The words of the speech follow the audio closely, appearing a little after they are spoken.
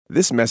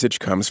This message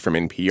comes from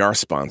NPR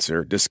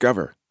sponsor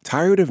Discover.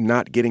 Tired of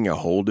not getting a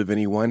hold of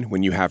anyone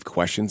when you have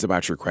questions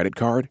about your credit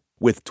card?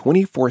 With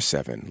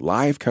 24/7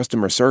 live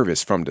customer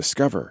service from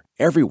Discover,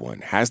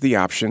 everyone has the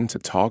option to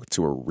talk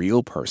to a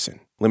real person.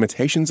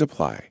 Limitations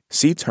apply.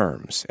 See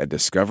terms at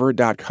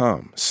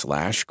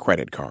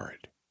discover.com/creditcard.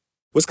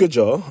 What's good,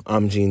 y'all?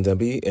 I'm Gene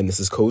Demby, and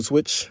this is Code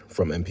Switch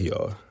from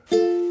NPR.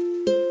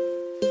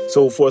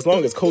 So for as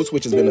long as Code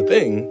Switch has been a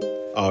thing,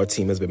 our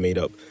team has been made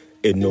up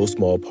in no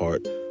small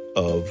part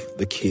of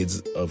the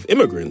kids of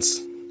immigrants.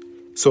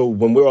 So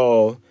when we're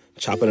all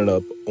chopping it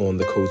up on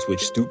the Code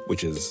Switch stoop,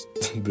 which is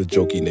the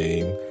jokey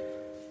name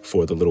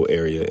for the little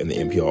area in the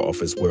NPR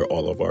office where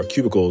all of our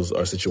cubicles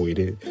are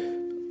situated,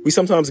 we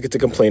sometimes get to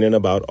complaining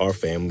about our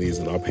families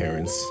and our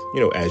parents,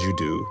 as you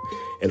do,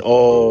 and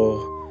all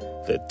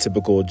the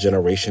typical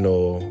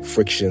generational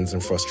frictions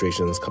and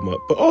frustrations come up.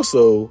 But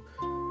also,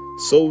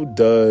 so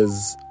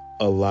does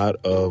a lot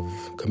of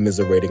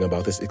commiserating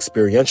about this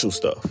experiential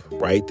stuff,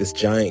 right? This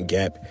giant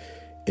gap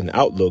in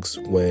outlooks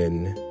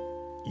when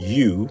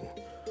you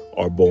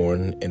are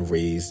born and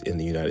raised in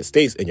the United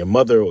States and your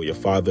mother or your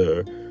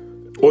father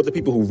or the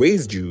people who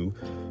raised you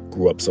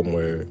grew up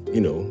somewhere,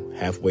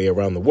 halfway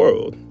around the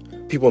world.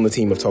 People on the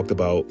team have talked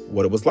about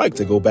what it was like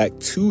to go back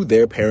to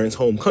their parents'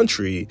 home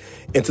country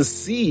and to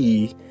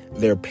see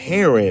their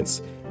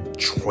parents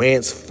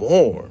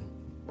transform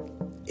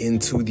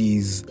into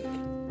these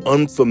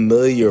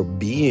unfamiliar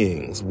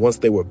beings once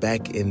they were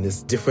back in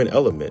this different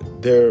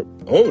element, their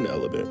own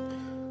element.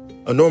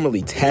 A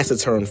normally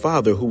taciturn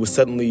father who was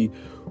suddenly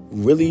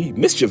really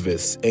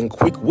mischievous and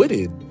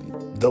quick-witted,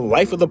 the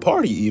life of the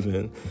party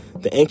even.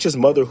 The anxious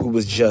mother who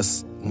was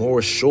just more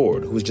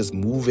assured, who was just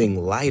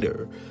moving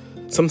lighter.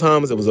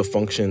 Sometimes it was a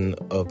function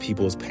of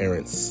people's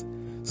parents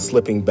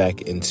slipping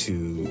back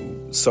into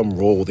some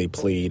role they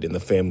played in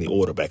the family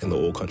order back in the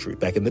old country,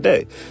 back in the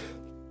day.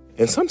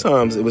 And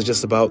sometimes it was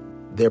just about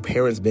their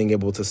parents being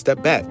able to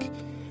step back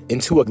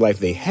into a life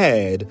they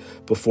had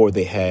before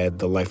they had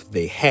the life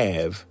they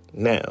have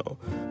now,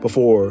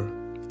 before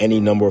any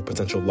number of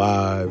potential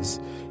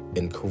lives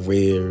and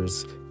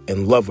careers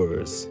and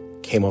lovers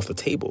came off the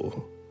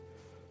table.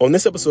 On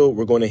this episode,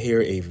 we're going to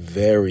hear a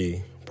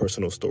very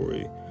personal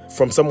story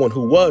from someone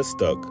who was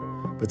stuck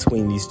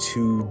between these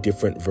two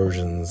different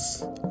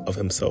versions of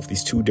himself,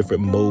 these two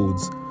different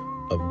modes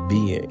of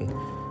being.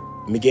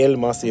 Miguel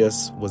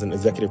Macias was an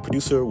executive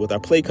producer with our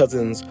Play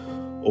Cousins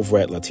over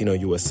at Latino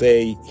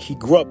USA. He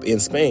grew up in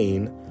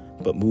Spain,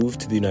 but moved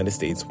to the United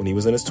States when he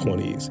was in his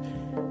 20s.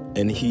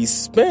 And he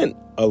spent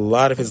a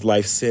lot of his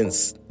life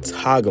since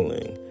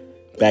toggling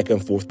back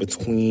and forth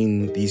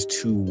between these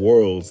two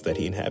worlds that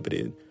he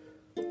inhabited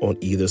on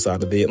either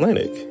side of the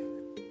Atlantic.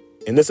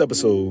 In this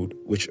episode,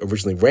 which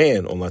originally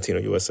ran on Latino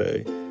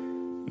USA,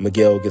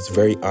 Miguel gets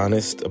very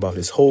honest about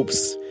his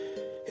hopes,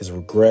 his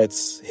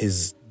regrets,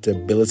 his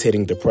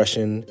debilitating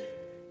depression,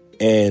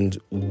 and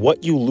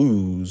what you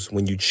lose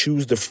when you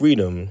choose the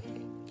freedom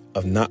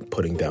of not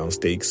putting down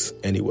stakes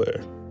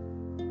anywhere.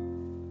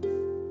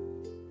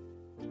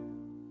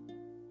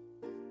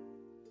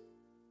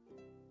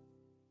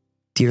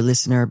 Dear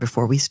listener,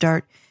 before we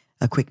start,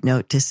 a quick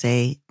note to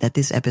say that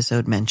this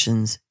episode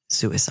mentions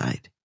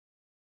suicide.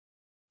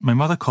 My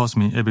mother calls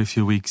me every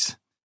few weeks,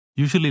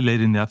 usually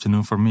late in the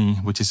afternoon for me,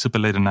 which is super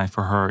late at night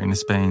for her in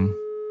Spain.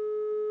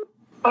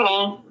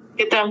 Hola,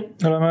 ¿qué tal?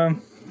 Hola,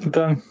 mam. ¿Qué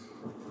tal?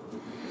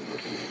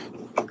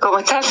 ¿Cómo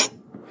estás?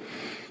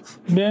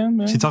 Bien,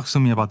 bien. She talks to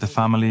me about the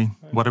family,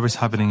 whatever's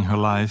happening in her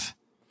life.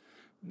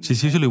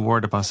 She's usually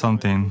worried about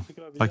something,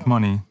 like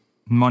money.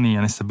 Money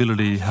and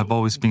stability have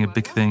always been a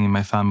big thing in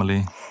my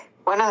family.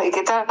 Bueno, ¿y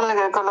qué tal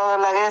con lo de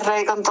la guerra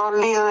y con todo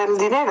el lío del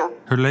dinero?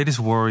 Her latest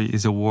worry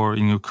is the war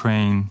in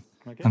Ukraine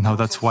and how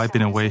that's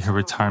wiping away her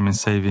retirement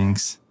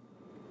savings.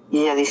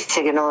 Y ella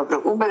dice que no me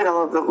preocupe, que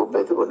no me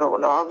preocupe, que no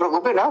me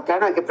preocupe, no,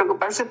 claro, hay que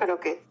preocuparse, pero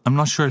que... I'm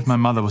not sure if my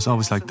mother was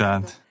always like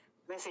that.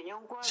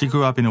 She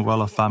grew up in a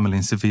well-off family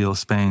in Seville,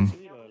 Spain.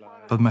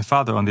 But my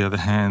father, on the other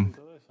hand,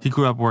 he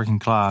grew up working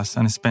class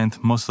and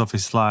spent most of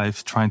his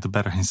life trying to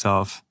better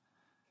himself.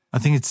 I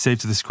think it's safe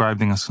to describe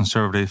them as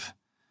conservative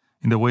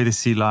in the way they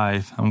see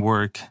life and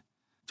work.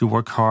 You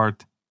work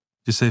hard,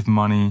 you save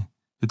money,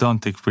 you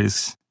don't take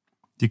risks,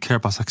 you care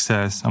about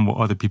success and what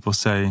other people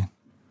say.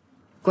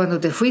 Cuando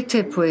te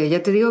fuiste, pues ya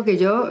te digo que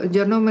yo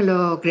no me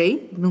lo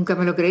creí, nunca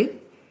me lo creí.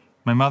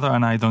 My mother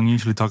and I don't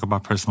usually talk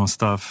about personal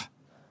stuff,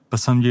 but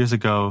some years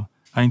ago,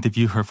 I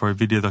interviewed her for a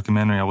video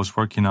documentary I was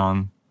working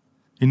on.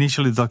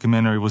 Initially, the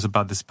documentary was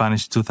about the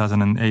Spanish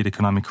 2008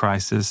 economic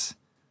crisis.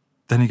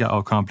 Then it got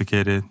all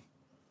complicated.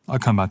 I'll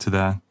come back to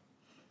that.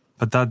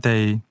 But that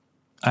day,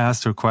 I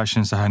asked her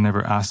questions I had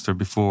never asked her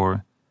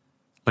before,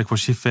 like what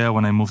she felt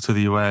when I moved to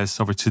the US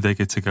over 2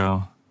 decades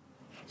ago.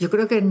 Yo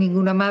creo que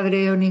ninguna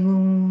madre o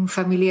ningún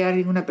familiar,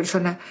 ninguna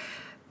persona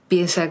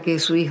piensa que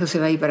su hijo se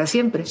va a ir para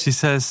siempre. She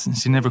says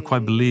she never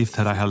quite believed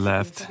that I had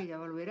left,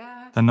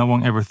 that no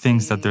one ever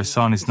thinks that their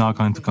son is not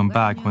going to come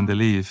back when they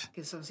leave,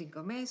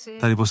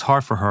 that it was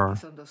hard for her.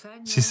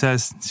 She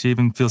says she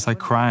even feels like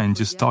crying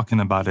just talking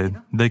about it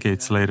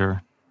decades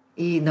later.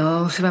 Y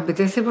no se me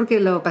apetece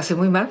porque lo pasé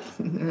muy mal.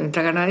 Me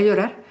entra ganas de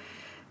llorar.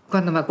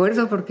 Cuando me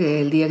acuerdo,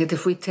 porque el día que te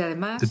fuiste,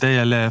 además... The day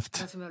I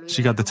left,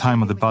 she got the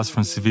time of the bus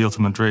from Seville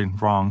to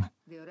Madrid wrong.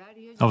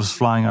 I was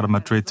flying out of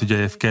Madrid to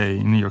JFK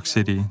in New York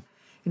City.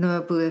 No me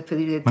pude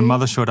despedir de ti. My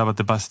mother showed up at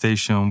the bus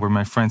station where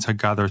my friends had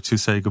gathered to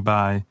say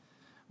goodbye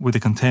with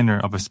a container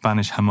of a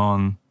Spanish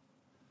jamón,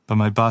 but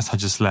my bus had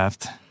just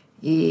left.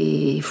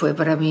 Y fue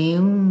para mí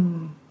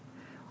un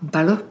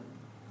palo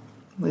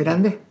muy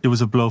grande. It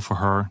was a blow for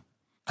her.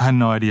 I had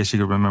no idea she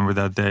could remember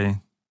that day.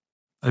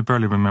 I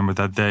barely remember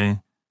that day.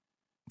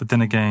 But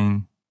then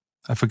again,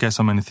 I forget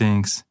so many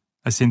things.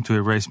 I seem to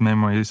erase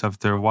memories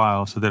after a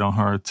while so they don't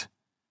hurt.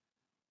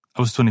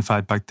 I was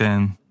 25 back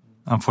then.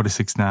 I'm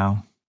 46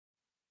 now.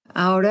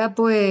 Ahora,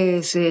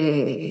 pues,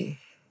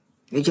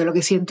 yo lo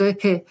que siento es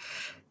que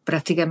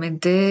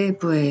prácticamente,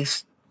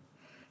 pues,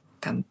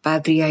 tan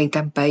patria y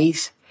tan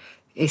país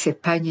es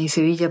España y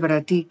Sevilla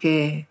para ti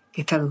que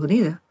Estados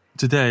Unidos.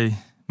 Today,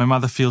 my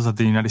mother feels that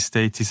the United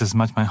States is as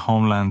much my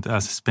homeland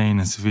as Spain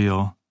and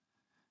Seville.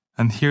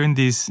 And hearing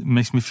this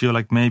makes me feel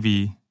like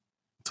maybe,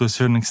 to a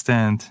certain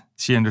extent,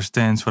 she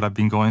understands what I've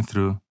been going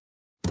through.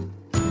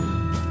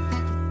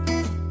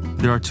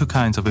 There are two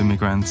kinds of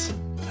immigrants.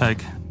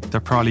 Heck, there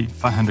are probably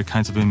 500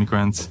 kinds of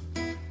immigrants.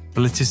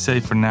 But let's just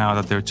say for now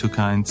that there are two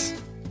kinds.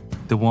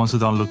 The ones who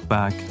don't look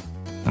back,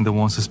 and the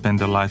ones who spend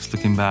their lives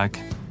looking back.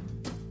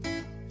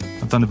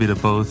 I've done a bit of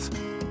both.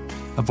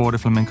 I've ordered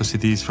flamenco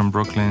CDs from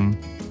Brooklyn.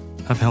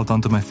 I've held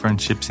on to my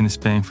friendships in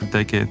Spain for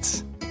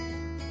decades.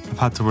 I've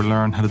had to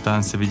relearn how to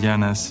dance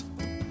sevillanas.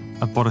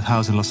 I've bought a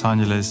house in Los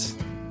Angeles.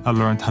 I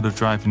learned how to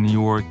drive in New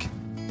York.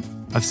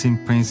 I've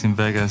seen Prince in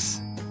Vegas,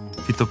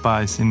 Fito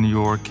Páez in New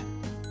York,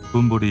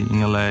 Bumburi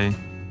in LA.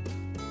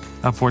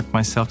 I've worked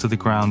myself to the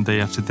ground day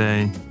after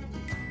day.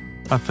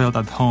 I've felt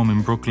at home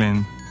in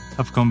Brooklyn.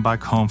 I've come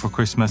back home for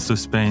Christmas to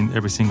Spain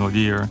every single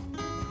year.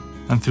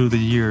 And through the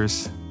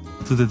years,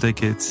 through the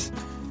decades,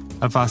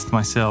 I've asked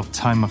myself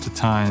time after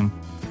time,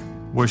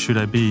 where should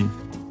I be?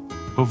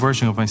 What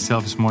version of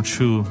myself is more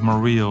true, more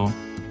real?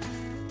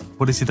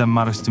 What is it that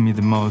matters to me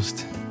the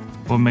most?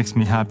 What makes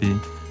me happy?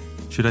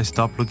 Should I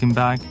stop looking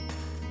back?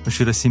 Or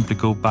should I simply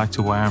go back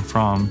to where I'm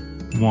from,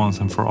 once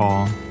and for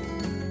all?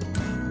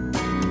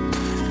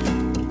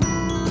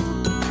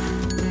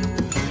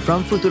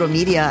 From Futuro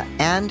Media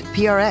and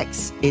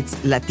PRX,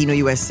 it's Latino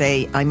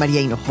USA. I'm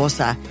Maria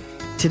Hinojosa.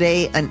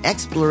 Today, an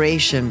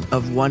exploration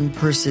of one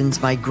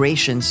person's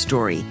migration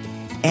story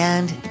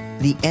and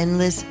the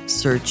endless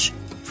search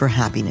for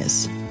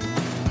happiness.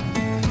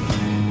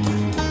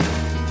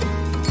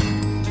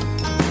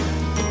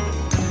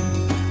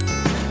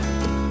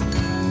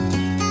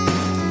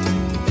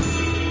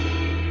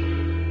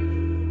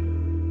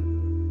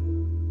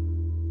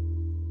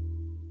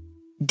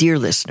 Dear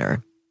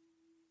listener,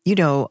 you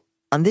know,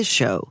 on this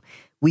show,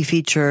 we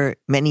feature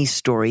many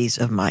stories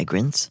of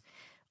migrants,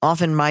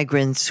 often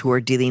migrants who are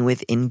dealing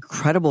with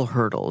incredible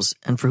hurdles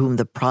and for whom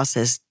the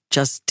process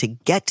just to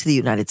get to the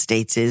United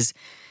States is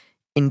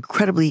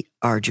incredibly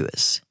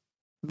arduous.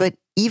 But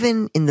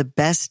even in the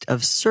best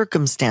of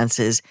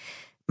circumstances,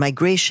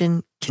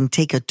 migration can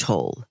take a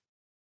toll.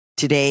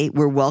 Today,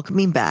 we're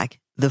welcoming back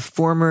the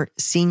former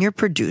senior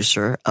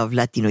producer of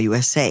Latino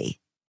USA,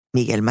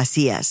 Miguel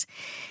Macias.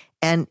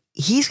 And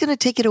he's going to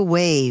take it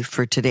away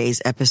for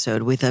today's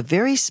episode with a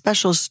very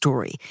special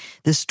story,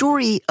 the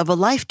story of a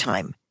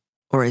lifetime,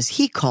 or as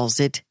he calls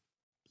it,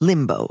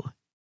 limbo.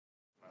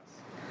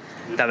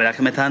 La verdad es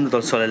que me está dando todo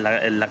el sol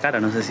en la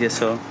cara. No sé si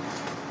eso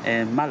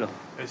es malo.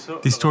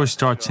 This story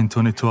starts in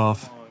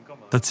 2012.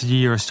 That's the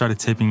year I started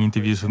taping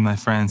interviews with my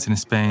friends in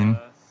Spain.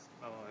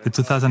 The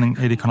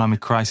 2008 economic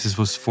crisis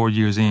was 4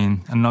 years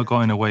in and not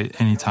going away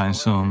anytime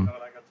soon.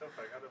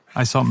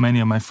 I saw many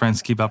of my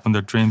friends give up on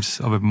their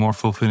dreams of a more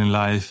fulfilling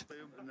life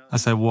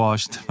as I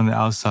watched from the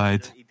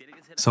outside.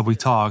 So we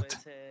talked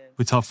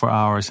for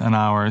hours and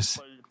hours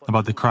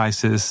about the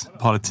crisis,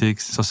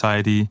 politics,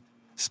 society,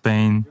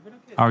 Spain,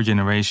 our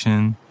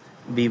generation.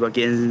 Vivo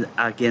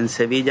aquí en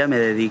Sevilla, me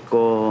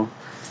dedico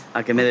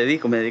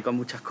a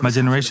muchas cosas. My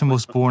generation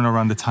was born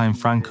around the time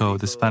Franco,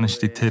 the Spanish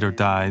dictator,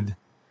 died.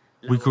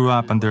 We grew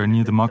up under a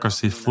new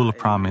democracy full of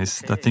promise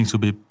that things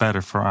would be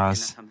better for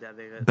us,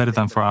 better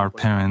than for our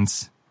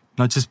parents,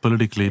 not just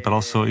politically but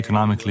also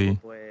economically.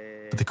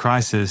 But the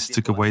crisis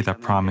took away that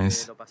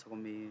promise.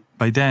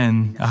 By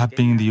then, I had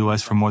been in the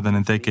US for more than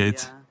a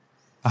decade.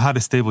 I had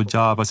a stable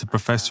job as a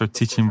professor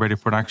teaching radio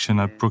production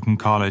at Brooklyn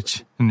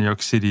College in New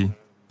York City.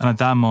 And at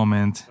that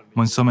moment,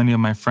 when so many of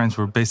my friends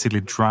were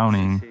basically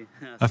drowning,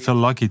 I felt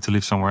lucky to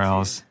live somewhere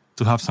else,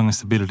 to have some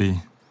stability.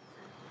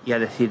 Y a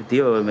decir,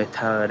 tío, me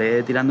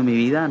estaré tirando mi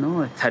vida,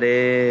 ¿no?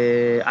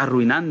 Estaré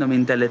arruinándome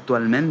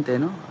intelectualmente,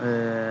 ¿no?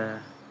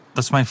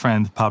 That's my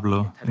friend,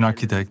 Pablo, an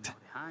architect.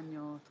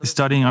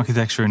 Studying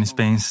architecture in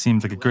Spain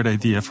seemed like a good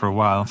idea for a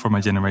while for my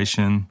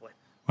generation,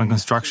 when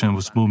construction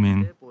was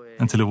booming,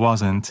 until it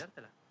wasn't,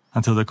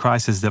 until the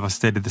crisis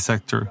devastated the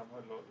sector.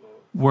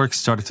 Work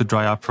started to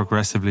dry up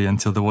progressively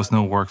until there was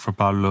no work for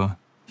Pablo.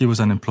 He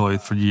was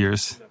unemployed for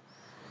years.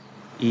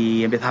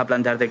 Y empiezas a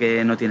plantearte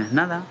que no tienes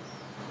nada,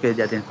 que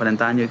ya tienes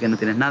 40 años y que no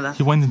tienes nada.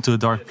 He went into a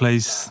dark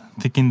place,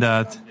 thinking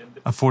that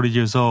at 40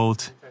 years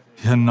old,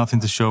 he had nothing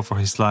to show for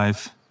his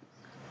life.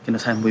 Que no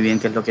sabes muy bien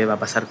qué es lo que va a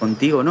pasar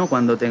contigo, ¿no?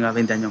 Cuando tengas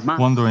 20 años más.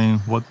 Wondering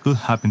what could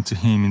happen to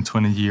him in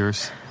 20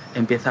 years.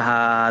 Empiezas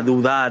a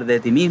dudar de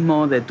ti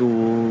mismo, de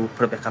tus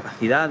propias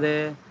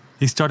capacidades.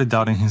 He started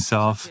doubting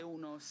himself.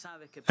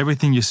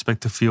 Everything you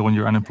expect to feel when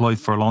you're unemployed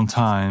for a long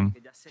time,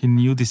 he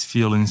knew these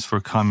feelings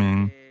were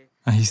coming,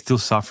 and he still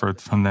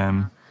suffered from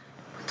them.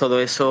 Todo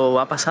eso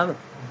ha pasado.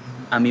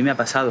 A mí me ha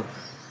pasado.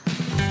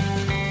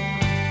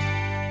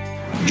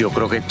 Yo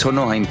creo que esto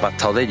nos ha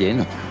impactado de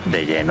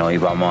lleno y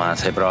vamos a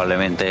ser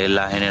probablemente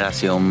la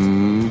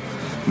generación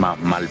más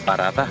mal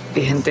parada.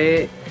 Hay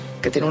gente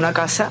que tiene una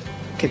casa,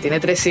 que tiene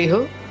 3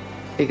 hijos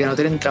y que no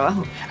tienen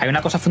trabajo. Hay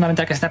una cosa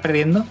fundamental que se está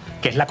perdiendo,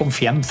 que es la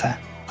confianza.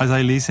 As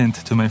I listened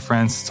to my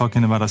friends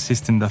talking about a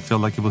system that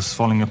felt like it was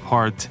falling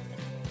apart,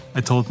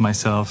 I told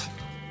myself,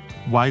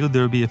 why would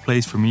there be a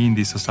place for me in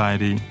this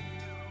society?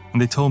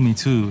 And they told me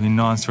too, in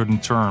no uncertain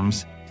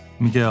terms,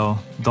 Miguel,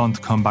 don't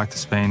come back to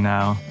Spain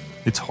now.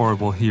 It's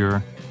horrible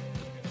here.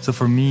 So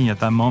for me, at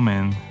that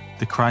moment,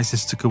 the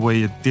crisis took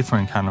away a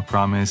different kind of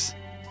promise.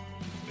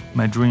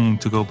 My dream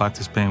to go back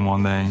to Spain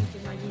one day.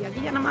 Y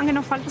aquí ya nada más que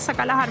nos falta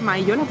sacar las armas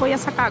y yo las voy a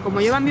sacar.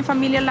 Como lleva mi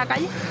familia en la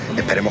calle.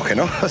 Esperemos que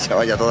no, se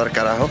vaya todo al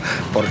carajo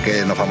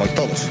porque nos vamos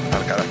todos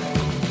al carajo.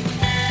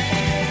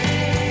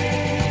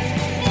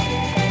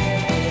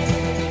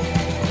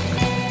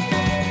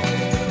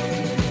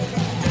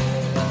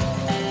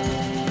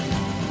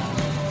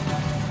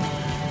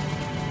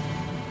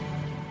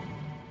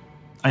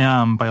 I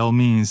am, by all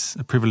means,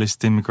 a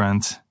privileged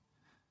immigrant.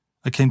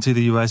 I came to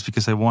the US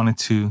because I wanted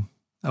to.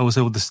 I was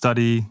able to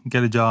study,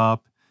 get a job.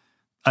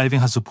 I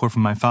even had support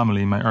from my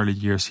family in my early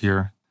years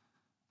here.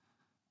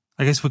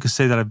 I guess we could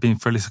say that I've been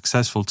fairly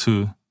successful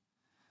too.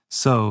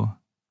 So,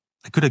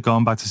 I could have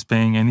gone back to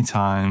Spain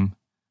anytime.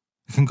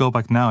 I can go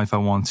back now if I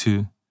want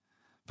to.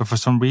 But for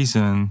some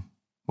reason,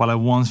 while I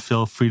once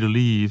felt free to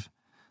leave,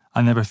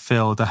 I never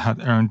felt I had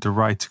earned the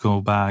right to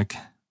go back.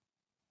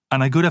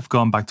 And I could have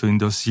gone back in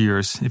those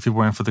years if it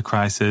weren't for the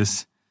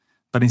crisis.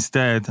 But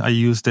instead, I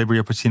used every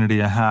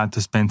opportunity I had to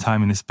spend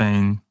time in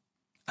Spain.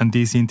 And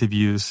these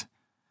interviews,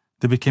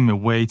 they became a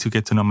way to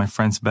get to know my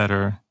friends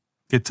better,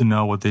 get to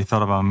know what they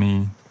thought about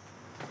me.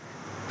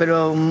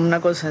 Pero una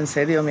cosa en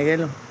serio,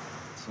 Miguel.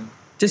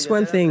 Just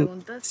one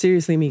thing.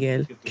 Seriously,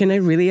 Miguel. Can I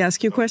really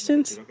ask you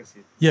questions?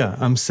 Yeah,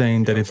 I'm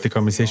saying that if the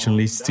conversation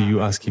leads to you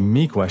asking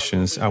me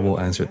questions, I will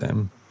answer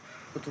them.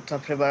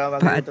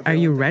 But are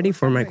you ready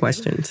for my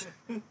questions?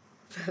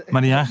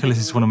 Maria Angeles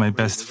is one of my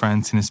best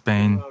friends in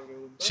Spain.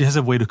 She has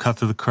a way to cut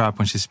through the crap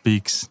when she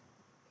speaks.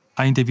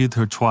 I interviewed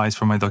her twice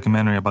for my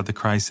documentary about the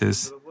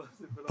crisis.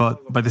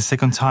 But by the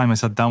second time I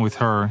sat down with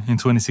her in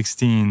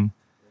 2016,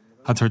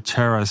 at her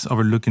terrace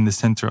overlooking the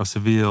center of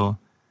Seville,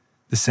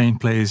 the same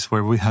place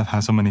where we have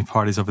had so many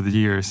parties over the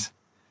years.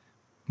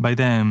 By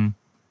then,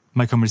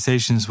 my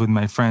conversations with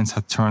my friends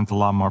had turned a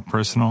lot more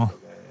personal.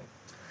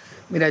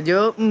 Mira,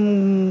 yo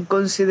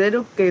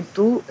considero que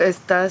tú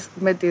estás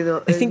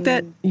metido. I think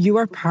that you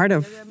are part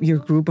of your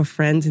group of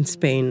friends in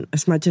Spain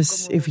as much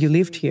as if you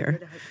lived here.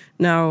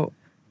 Now,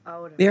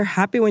 they're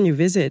happy when you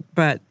visit,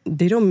 but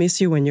they don't miss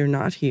you when you're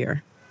not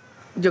here.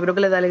 Yo creo que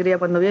le da alegría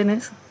cuando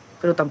vienes,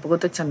 pero tampoco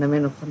te echan de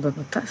menos cuando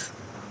no estás.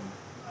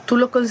 ¿Tú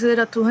los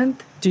consideras tu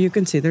gente? Do you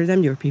consider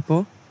them your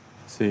people?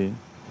 Sí.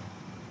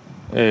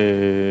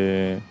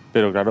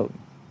 Pero claro.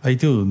 I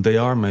do. They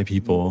are my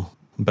people.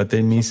 But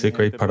they miss a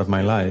great part of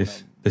my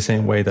life, the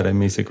same way that I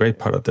miss a great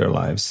part of their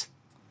lives.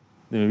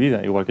 De mi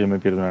vida, igual que yo me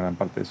pierdo una gran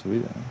parte de su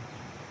vida.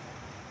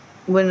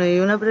 Bueno, y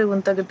una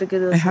pregunta que te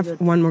quiero hacer. I have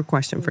one more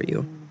question for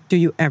you. Do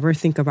you ever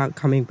think about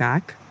coming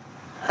back?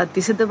 ¿A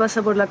ti se te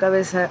pasa por la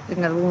cabeza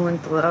en algún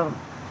momento dado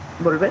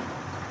volver?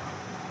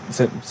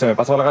 Se me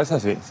pasa por la cabeza,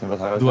 sí. Se me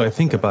pasa la cabeza. Do I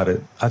think about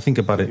it? I think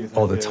about it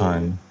all the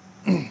time.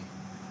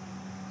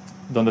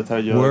 ¿Dónde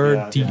estaré yo?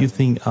 Where do you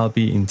think I'll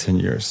be in 10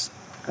 years?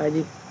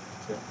 Allí.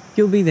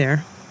 You'll be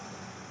there.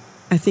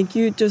 I think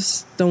you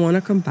just don't want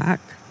to come back.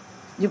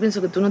 Yo pienso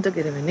que tú no te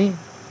quieres venir.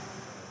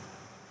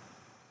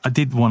 I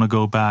did want to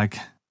go back.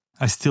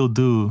 I still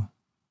do.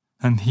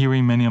 And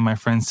hearing many of my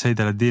friends say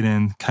that I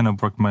didn't kind of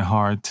broke my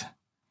heart.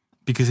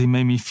 Because it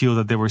made me feel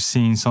that they were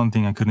seeing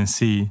something I couldn't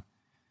see.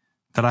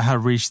 That I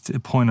had reached a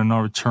point of no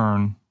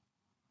return.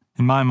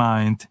 In my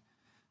mind,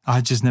 I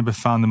had just never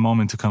found the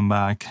moment to come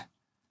back.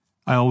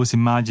 I always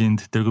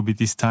imagined there would be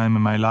this time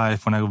in my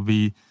life when I would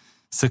be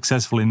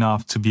successful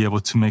enough to be able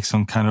to make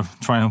some kind of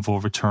triumphal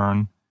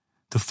return,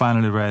 to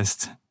finally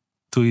rest,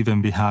 to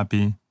even be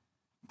happy,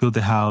 build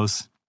a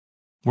house,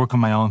 work on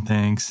my own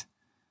things,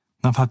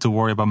 not have to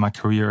worry about my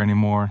career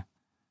anymore.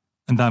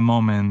 And that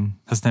moment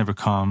has never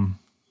come.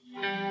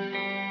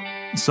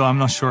 So I'm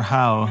not sure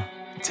how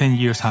 10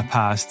 years have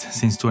passed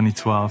since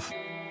 2012,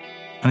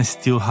 and I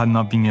still had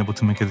not been able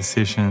to make a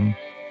decision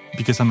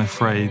because I'm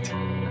afraid.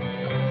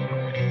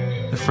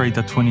 Afraid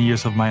that 20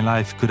 years of my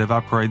life could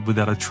evaporate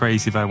without a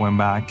trace if I went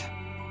back.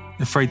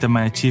 Afraid that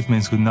my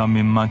achievements would not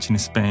mean much in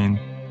Spain,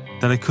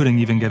 that I couldn't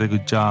even get a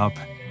good job.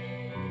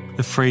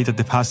 afraid that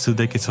the past 2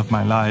 decades of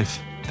my life,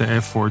 the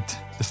effort,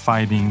 the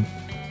fighting,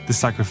 the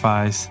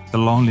sacrifice, the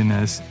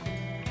loneliness,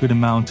 would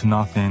amount to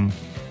nothing.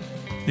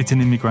 It's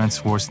an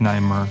immigrant's worst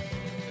nightmare,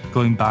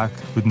 going back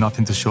with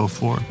nothing to show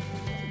for.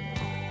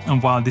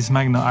 And while this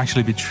might not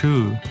actually be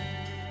true,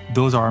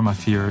 those are my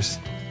fears.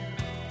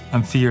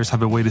 And fears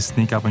have a way to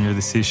sneak up on your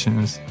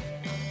decisions,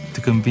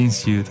 to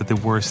convince you that the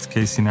worst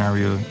case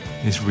scenario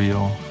is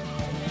real.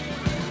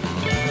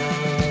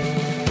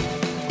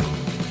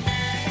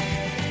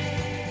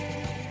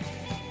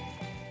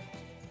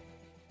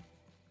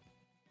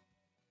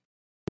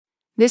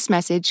 This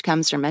message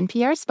comes from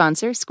NPR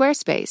sponsor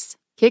Squarespace.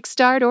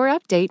 Kickstart or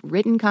update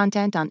written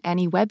content on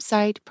any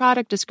website,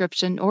 product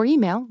description, or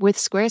email with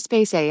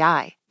Squarespace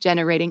AI,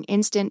 generating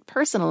instant,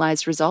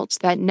 personalized results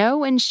that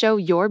know and show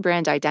your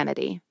brand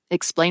identity.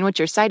 Explain what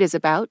your site is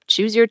about,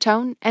 choose your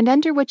tone, and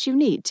enter what you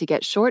need to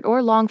get short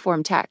or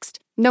long-form text.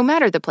 No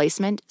matter the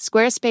placement,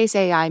 Squarespace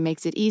AI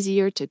makes it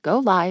easier to go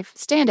live,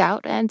 stand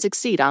out, and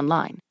succeed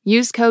online.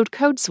 Use code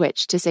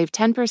CODESWITCH to save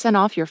 10%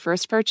 off your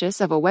first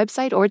purchase of a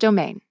website or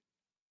domain.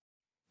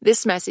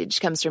 This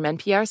message comes from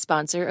NPR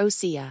sponsor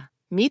Osea.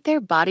 Meet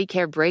their body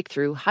care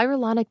breakthrough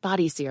hyaluronic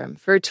body serum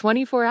for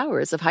 24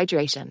 hours of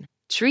hydration.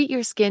 Treat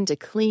your skin to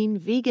clean,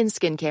 vegan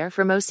skincare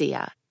from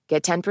Osea.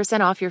 Get 10%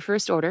 off your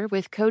first order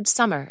with code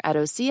SUMMER at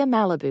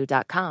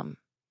OseaMalibu.com.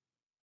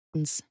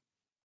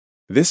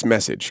 This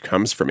message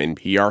comes from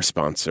NPR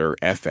sponsor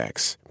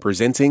FX,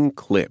 presenting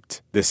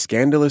Clipped, the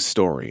scandalous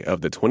story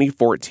of the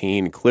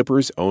 2014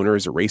 Clippers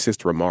owner's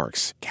racist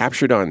remarks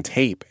captured on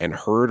tape and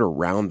heard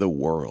around the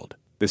world.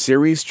 The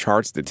series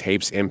charts the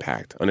tape's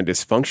impact on a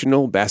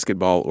dysfunctional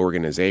basketball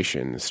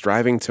organization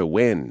striving to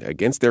win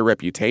against their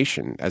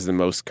reputation as the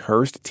most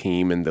cursed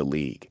team in the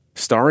league.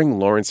 Starring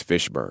Lawrence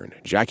Fishburne,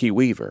 Jackie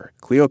Weaver,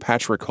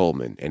 Cleopatra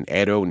Coleman, and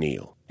Ed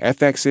O'Neill,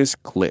 FX's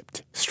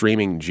Clipped,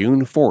 streaming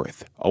June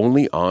 4th,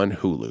 only on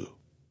Hulu.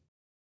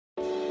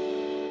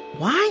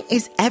 Why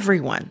is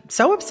everyone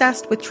so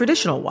obsessed with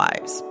traditional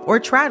wives or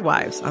trad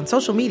wives on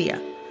social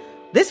media?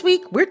 This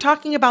week, we're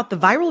talking about the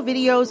viral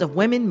videos of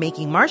women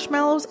making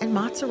marshmallows and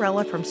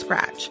mozzarella from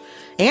scratch,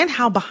 and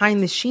how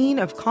behind the sheen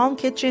of calm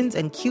kitchens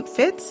and cute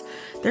fits,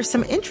 there's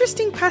some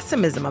interesting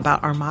pessimism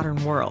about our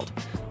modern world.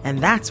 And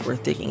that's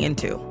worth digging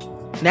into.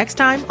 Next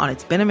time on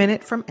It's Been a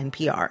Minute from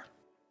NPR.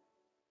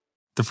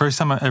 The first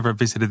time I ever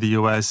visited the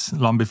US,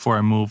 long before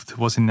I moved,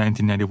 was in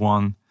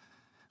 1991,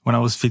 when I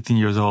was 15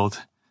 years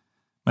old.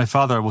 My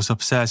father was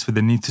obsessed with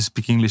the need to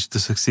speak English to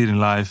succeed in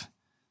life.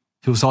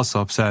 He was also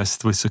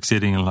obsessed with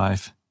succeeding in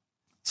life.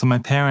 So my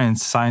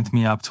parents signed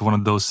me up to one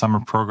of those summer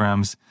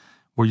programs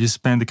where you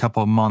spend a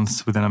couple of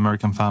months with an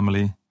American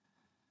family.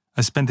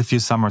 I spent a few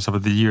summers over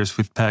the years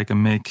with Peg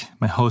and Mick,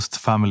 my host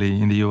family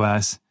in the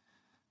US,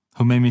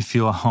 who made me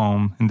feel at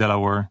home in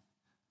Delaware.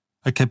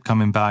 I kept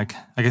coming back.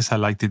 I guess I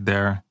liked it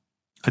there.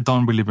 I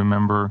don't really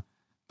remember,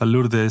 but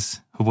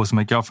Lourdes, who was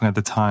my girlfriend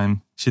at the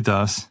time, she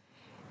does.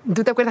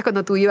 ¿Tú te acuerdas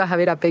cuando tú ibas a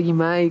ver a Peg y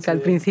Mike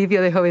al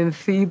principio de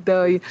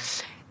jovencito?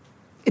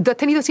 Tú has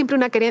tenido siempre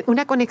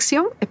una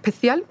conexión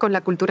especial con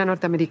la cultura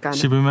norteamericana.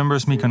 She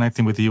remembers me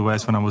connecting with the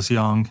US when I was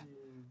young.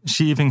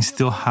 She even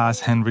still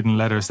has handwritten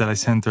letters that I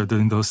sent her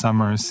during those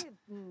summers.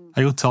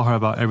 I would tell her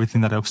about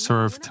everything that I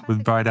observed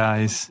with bright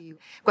eyes.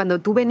 Cuando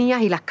tú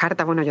venías y las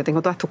cartas, bueno, yo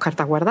tengo todas tus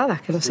cartas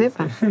guardadas, que lo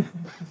sepas.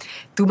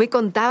 Tú me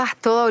contabas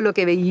todo lo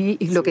que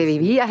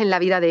vivías en la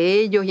vida de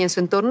ellos y en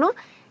su entorno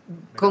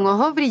con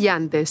ojos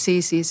brillantes.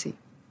 Sí, sí, sí.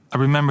 I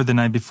remember the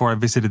night before I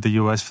visited the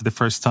US for the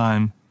first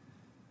time.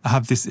 I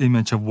have this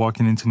image of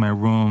walking into my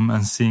room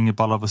and seeing a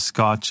bottle of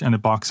scotch and a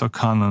box of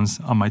condoms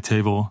on my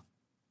table.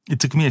 It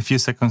took me a few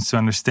seconds to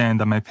understand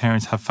that my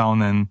parents had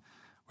found them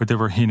where they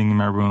were hiding in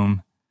my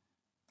room.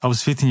 I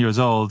was 15 years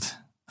old,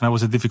 and I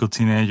was a difficult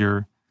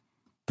teenager,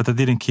 but that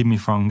didn't keep me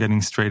from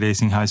getting straight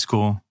A's in high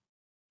school.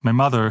 My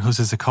mother, who's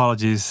a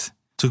psychologist,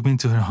 took me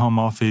into her home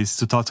office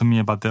to talk to me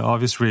about the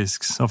obvious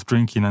risks of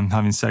drinking and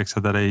having sex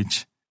at that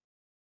age.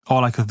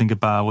 All I could think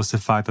about was the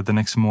fact that the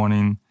next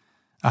morning,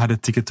 I had a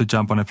ticket to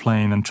jump on a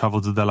plane and travel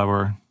to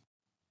Delaware.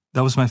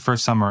 That was my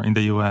first summer in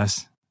the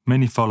US.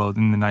 Many followed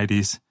in the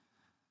 90s.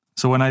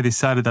 So when I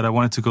decided that I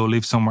wanted to go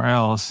live somewhere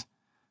else,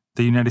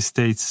 the United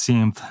States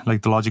seemed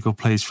like the logical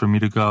place for me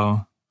to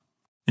go.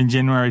 In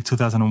January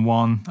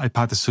 2001, I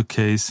packed a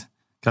suitcase,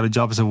 got a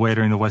job as a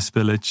waiter in the West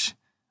Village,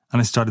 and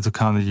I started to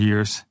count the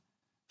years.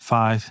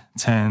 5,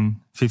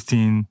 10,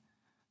 15,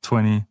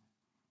 20,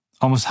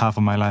 almost half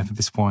of my life at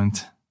this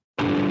point.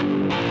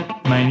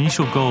 My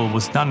initial goal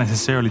was not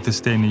necessarily to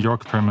stay in New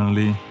York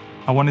permanently.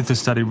 I wanted to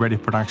study radio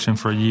production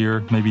for a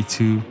year, maybe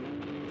 2.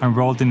 I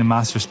enrolled in a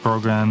master's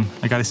program,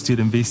 I got a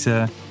student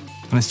visa,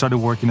 and I started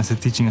working as a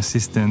teaching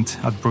assistant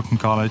at Brooklyn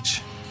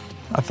College.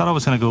 I thought I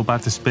was going to go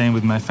back to Spain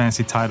with my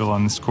fancy title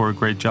and score a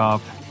great job.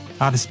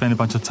 I had to spend a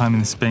bunch of time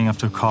in Spain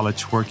after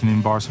college working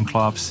in bars and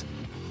clubs,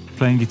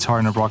 playing guitar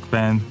in a rock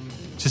band,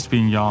 just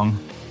being young.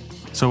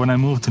 So when I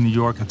moved to New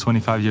York at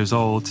 25 years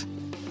old,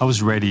 I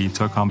was ready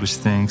to accomplish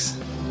things.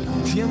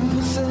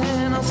 Tiempo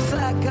se nos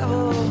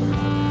acabó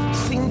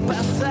sin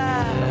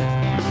pasar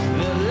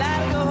de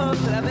largo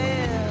otra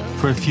vez.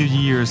 For a few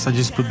years, I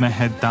just put my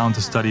head down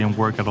to study and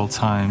work at all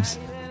times,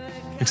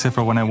 except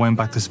for when I went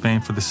back to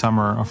Spain for the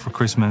summer or for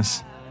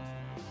Christmas.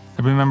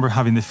 I remember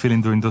having the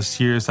feeling during those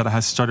years that I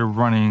had started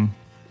running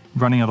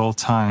at all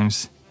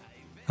times,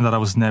 and that I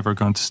was never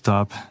going to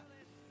stop.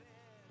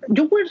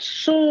 You were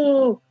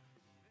so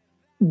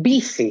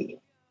busy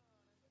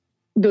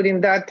during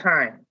that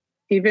time,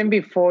 even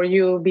before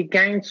you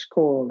began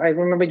school. I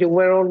remember you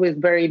were always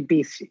very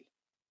busy.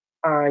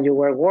 You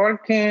were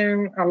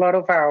working a lot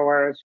of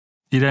hours.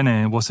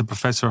 Irene was a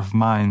professor of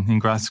mine in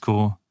grad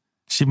school.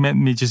 She met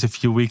me just a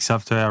few weeks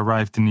after I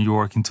arrived in New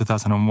York in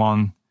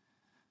 2001.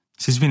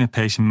 She's been a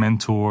patient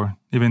mentor,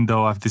 even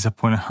though I've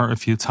disappointed her a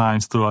few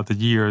times throughout the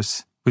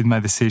years with my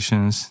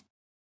decisions.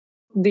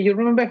 Do you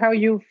remember how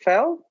you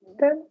felt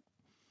then?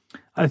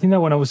 I think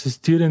that when I was a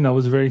student, I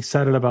was very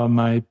excited about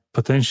my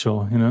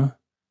potential, you know.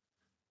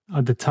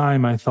 At the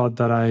time, I thought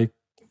that I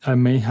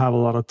may have a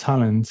lot of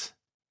talent,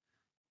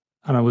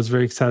 and I was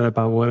very excited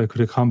about what I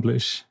could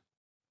accomplish.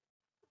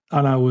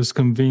 And I was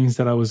convinced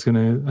that I was going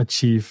to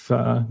achieve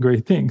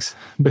great things,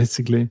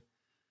 basically.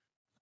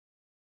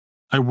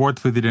 I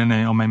worked with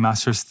Irene on my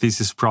master's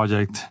thesis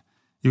project.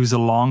 It was a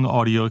long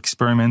audio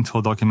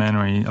experimental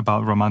documentary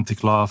about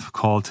romantic love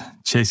called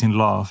Chasing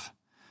Love.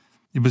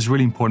 It was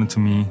really important to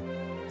me.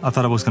 I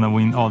thought I was going to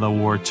win all the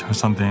awards or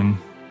something.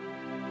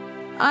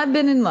 I've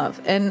been in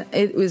love, and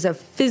it was a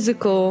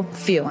physical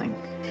feeling.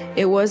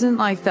 It wasn't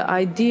like the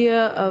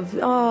idea of,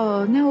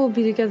 oh, now we'll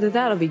be together,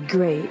 that'll be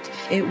great.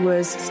 It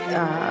was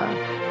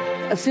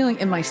a feeling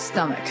in my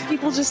stomach.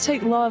 People just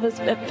take love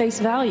at face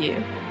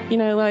value. You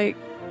know, like,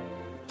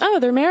 oh,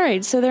 they're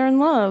married, so they're in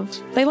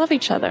love. They love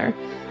each other.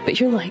 But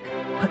you're like,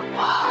 but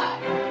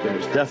why?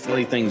 There's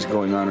definitely things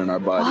going on in our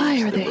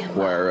bodies that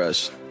require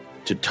us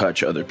to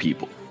touch other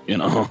people. You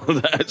know,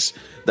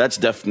 that's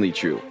definitely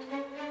true.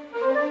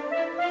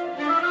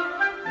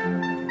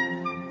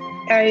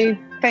 I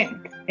think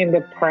in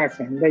the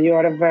present that you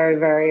are a very,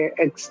 very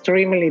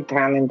extremely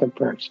talented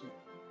person.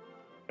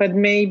 But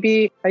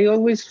maybe I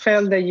always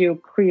felt that your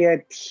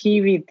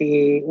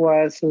creativity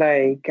was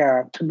like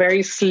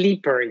very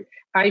slippery.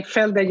 I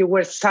felt that you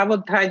were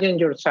sabotaging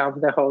yourself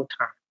the whole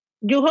time.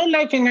 Your whole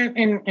life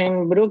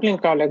in Brooklyn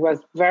College was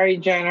very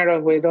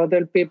generous with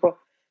other people.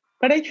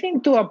 But I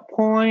think to a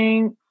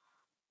point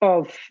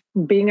of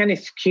being an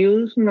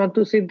excuse not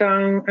to sit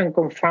down and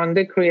confront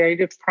the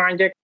creative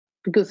project,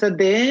 because at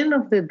the end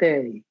of the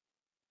day,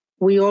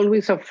 we're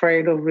always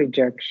afraid of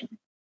rejection.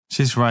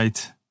 She's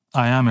right.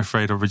 I am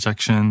afraid of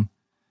rejection.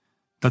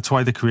 That's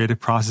why the creative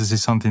process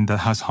is something that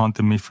has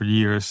haunted me for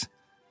years.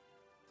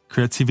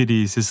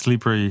 Creativity is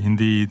slippery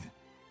indeed,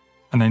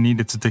 and I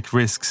needed to take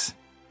risks,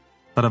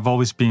 but I've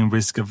always been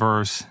risk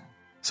averse.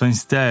 So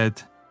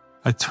instead,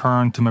 I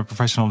turned to my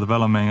professional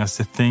development as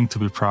the thing to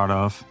be proud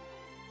of.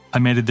 I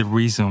made it the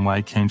reason why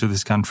I came to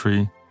this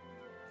country,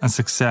 and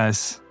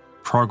success,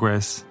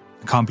 progress,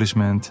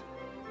 accomplishment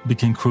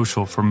became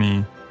crucial for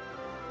me.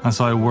 And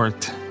so I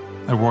worked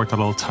at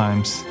all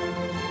times.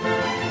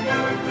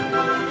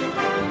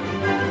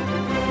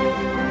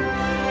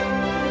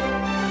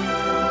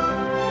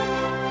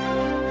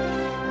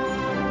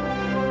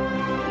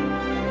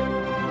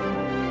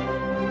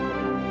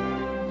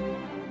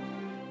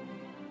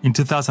 In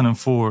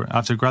 2004,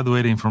 after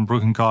graduating from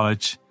Brooklyn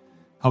College,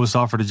 I was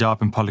offered a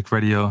job in public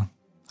radio,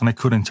 and I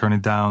couldn't turn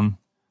it down.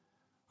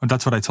 Or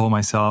that's what I told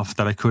myself,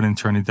 that I couldn't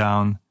turn it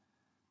down.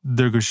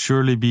 There could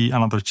surely be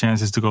another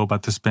chances to go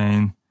back to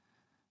Spain.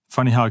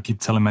 Funny how I keep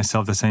telling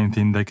myself the same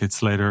thing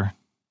decades later.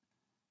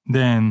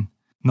 Then,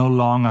 not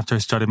long after I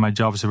started my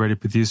job as a radio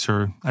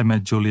producer, I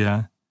met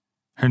Julia.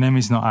 Her name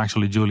is not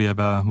actually Julia,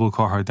 but we'll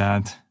call her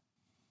that.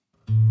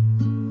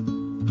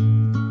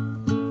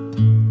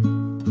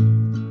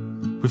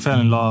 We fell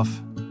in love,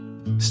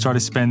 started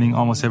spending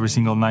almost every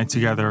single night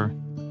together,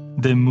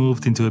 then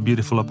moved into a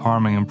beautiful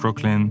apartment in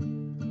Brooklyn.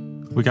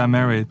 We got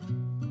married.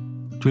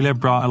 Julia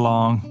brought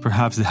along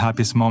perhaps the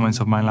happiest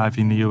moments of my life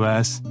in the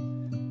US.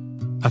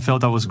 I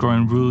felt I was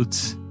growing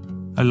roots.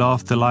 I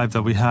loved the life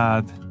that we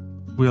had.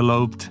 We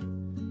eloped,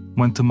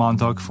 went to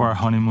Montauk for our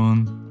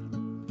honeymoon.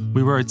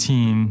 We were a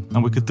team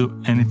and we could do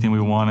anything we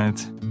wanted.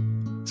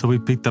 So we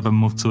picked up and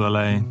moved to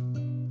LA.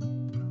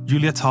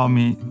 Julia taught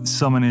me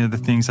so many of the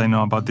things I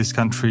know about this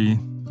country.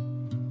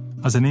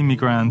 As an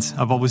immigrant,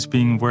 I've always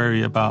been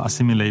wary about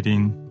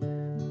assimilating.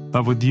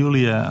 But with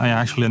Julia, I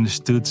actually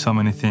understood so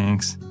many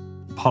things.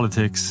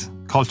 Politics,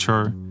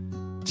 culture.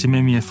 She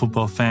made me a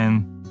football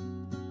fan.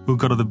 We'd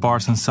go to the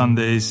bars on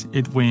Sundays,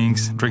 eat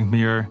wings, drink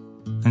beer,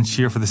 and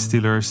cheer for the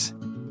Steelers.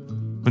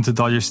 Went to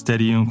Dodger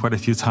Stadium quite a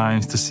few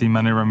times to see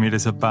Manny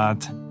Ramirez at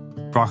bat,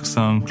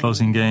 Broxton,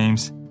 closing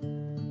games.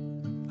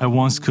 I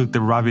once cooked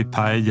a rabbit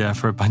paella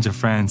for a bunch of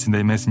friends in the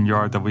amazing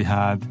yard that we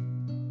had.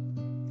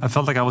 I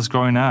felt like I was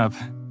growing up.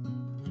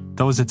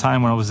 That was the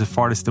time when I was the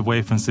farthest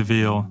away from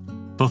Seville,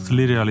 both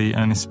literally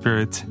and in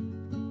spirit.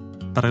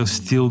 But I would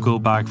still go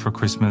back for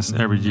Christmas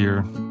every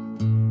year.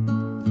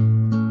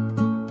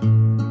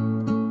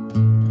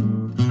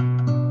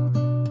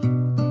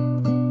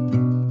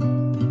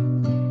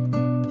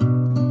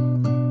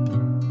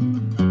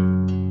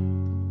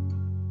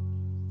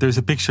 There's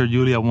a picture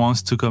Julia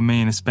once took of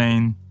me in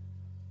Spain.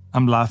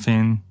 I'm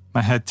laughing,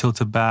 my head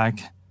tilted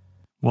back,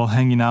 while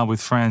hanging out with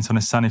friends on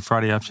a sunny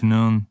Friday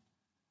afternoon.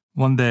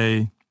 One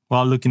day,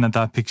 while looking at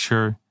that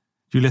picture,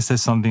 Julia said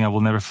something I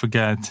will never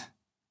forget.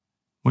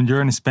 When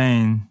you're in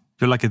Spain,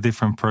 you're like a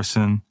different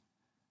person.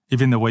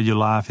 Even the way you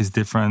laugh is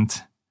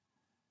different.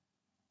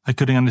 I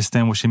couldn't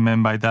understand what she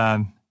meant by that.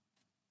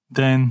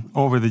 Then,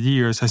 over the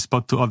years, I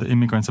spoke to other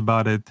immigrants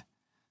about it.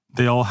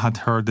 They all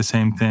had heard the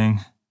same thing.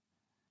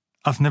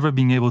 I've never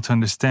been able to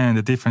understand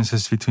the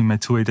differences between my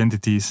two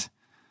identities.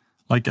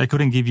 Like, I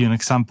couldn't give you an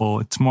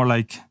example. It's more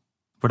like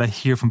what I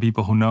hear from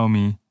people who know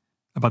me,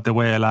 about the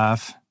way I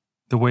laugh,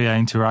 the way I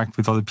interact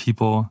with other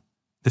people,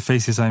 the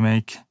faces I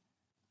make.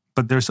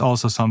 But there's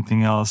also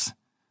something else,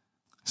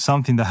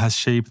 something that has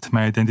shaped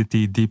my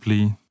identity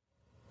deeply.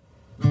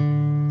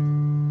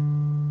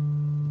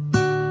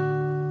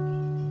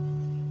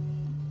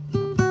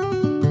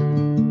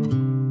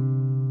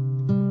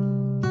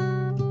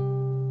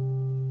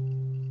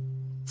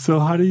 So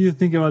how do you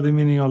think about the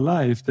meaning of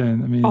life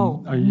then? I mean,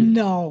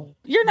 No,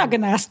 you're not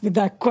going to ask me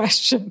that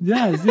question.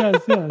 Yes.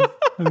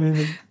 I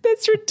mean,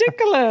 that's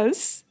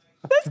ridiculous.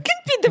 That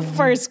can't be the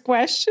first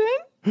question.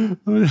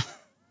 Are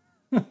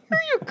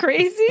you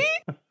crazy?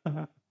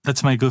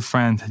 That's my good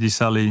friend,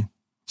 Gisele.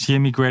 She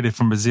immigrated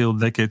from Brazil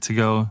decades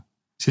ago.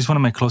 She's one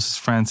of my closest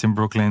friends in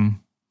Brooklyn,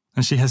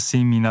 and she has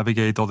seen me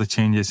navigate all the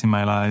changes in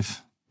my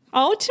life.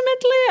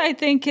 Ultimately, I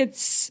think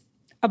it's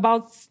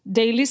about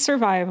daily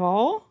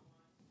survival,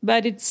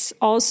 but it's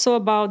also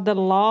about the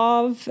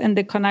love and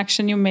the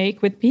connection you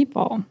make with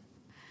people.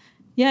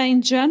 Yeah,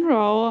 in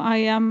general, I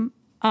am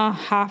a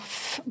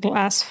half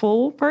glass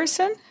full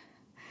person,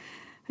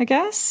 I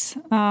guess.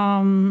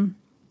 But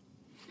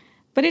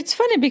it's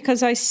funny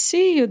because I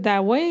see you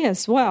that way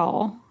as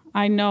well.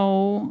 I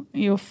know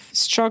you've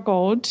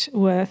struggled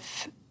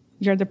with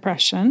your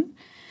depression,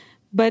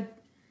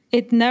 but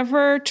it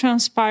never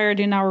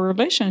transpired in our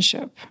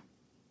relationship.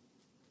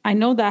 I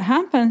know that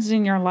happens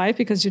in your life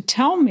because you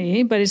tell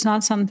me, but it's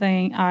not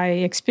something I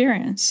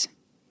experience.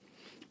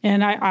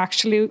 And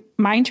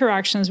my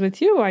interactions with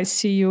you, I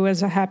see you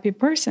as a happy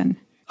person.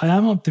 I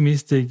am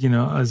optimistic,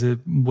 as a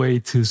way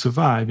to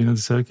survive, to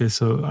say, okay,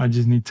 so I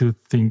just need to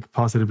think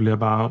positively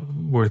about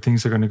where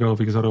things are going to go,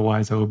 because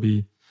otherwise I will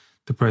be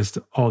depressed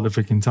all the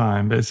freaking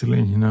time,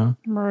 basically,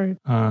 Right.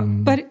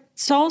 But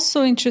it's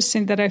also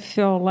interesting that I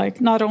feel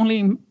like not only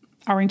in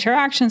our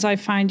interactions, I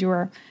find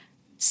you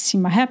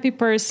seem a happy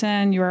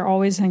person, you are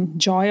always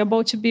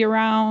enjoyable to be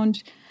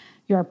around,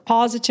 you're a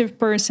positive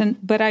person,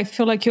 but I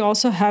feel like you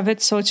also have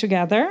it so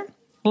together.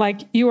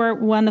 Like you are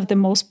one of the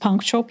most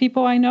punctual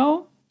people I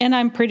know. And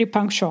I'm pretty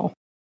punctual.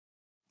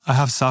 I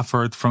have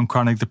suffered from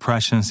chronic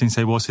depression since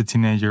I was a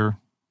teenager.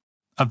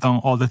 I've done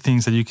all the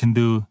things that you can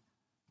do.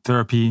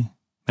 Therapy,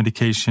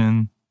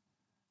 medication.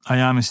 I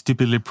am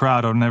stupidly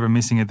proud of never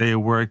missing a day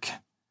of work,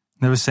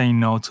 never saying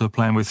no to a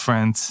plan with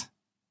friends.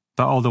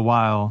 But all the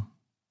while,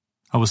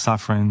 I was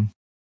suffering.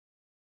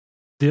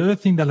 The other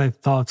thing that I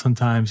thought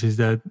sometimes is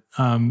that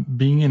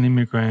being an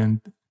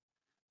immigrant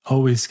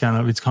always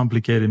it's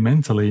complicated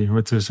mentally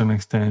to a certain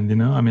extent,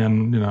 I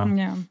mean,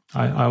 Yeah.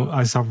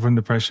 I suffer from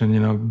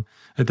depression,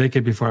 a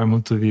decade before I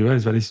moved to the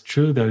US, but it's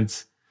true that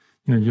it's,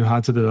 you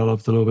had to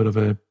develop a little bit of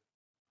a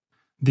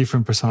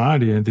different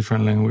personality and a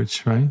different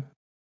language, right?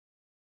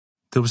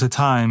 There was a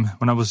time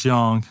when I was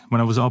young, when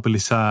I was openly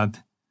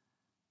sad.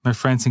 My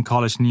friends in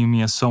college knew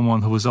me as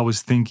someone who was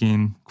always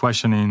thinking,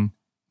 questioning,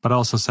 but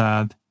also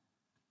sad.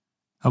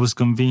 I was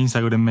convinced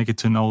I wouldn't make it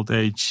to an old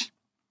age.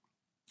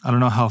 I don't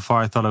know how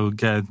far I thought I would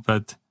get,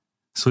 but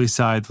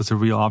suicide was a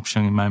real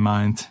option in my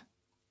mind.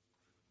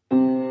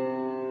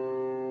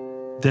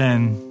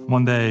 Then,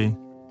 one day,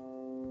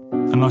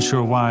 I'm not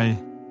sure why,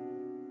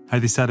 I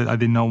decided I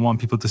did not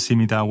want people to see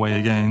me that way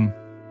again.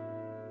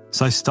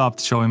 So I stopped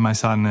showing my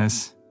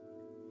sadness.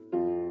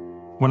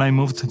 When I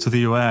moved to the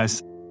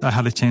US, I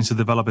had a chance to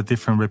develop a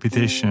different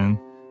reputation,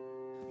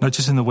 not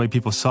just in the way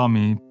people saw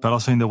me, but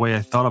also in the way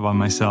I thought about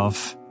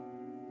myself.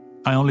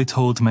 I only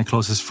told my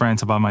closest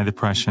friends about my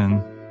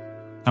depression.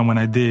 And when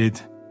I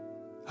did,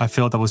 I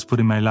felt I was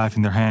putting my life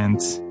in their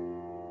hands.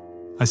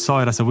 I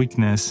saw it as a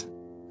weakness,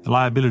 a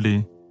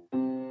liability.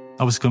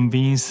 I was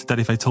convinced that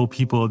if I told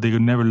people, they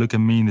would never look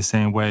at me in the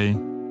same way.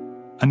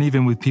 And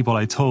even with people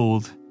I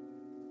told,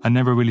 I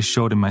never really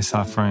showed them my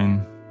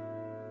suffering.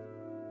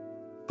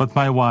 But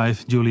my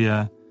wife,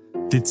 Julia,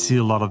 did see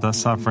a lot of that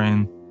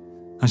suffering,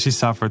 and she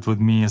suffered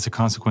with me as a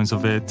consequence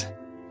of it.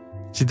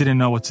 She didn't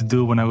know what to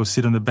do when I would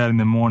sit on the bed in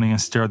the morning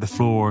and stare at the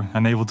floor,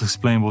 unable to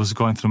explain what was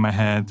going through my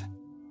head.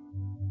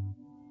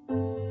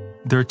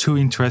 There are two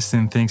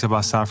interesting things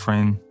about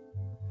suffering.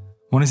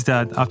 One is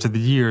that after the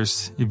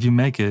years, if you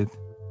make it,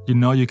 you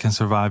know you can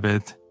survive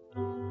it.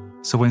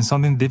 So when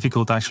something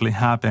difficult actually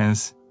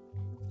happens,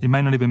 it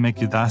might not even make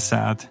you that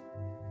sad,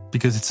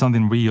 because it's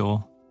something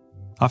real.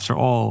 After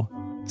all,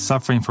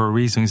 suffering for a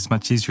reason is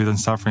much easier than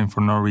suffering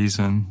for no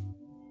reason.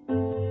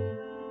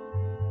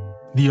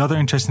 The other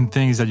interesting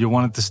thing is that you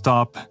want it to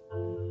stop,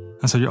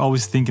 and so you're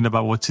always thinking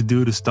about what to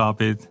do to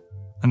stop it.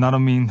 And I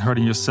don't mean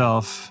hurting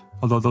yourself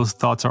although those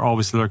thoughts are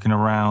always lurking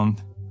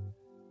around.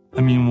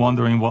 I mean,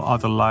 wondering what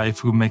other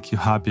life would make you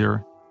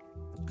happier.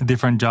 A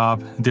different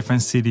job, a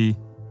different city,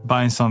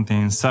 buying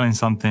something, selling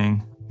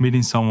something,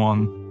 meeting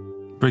someone,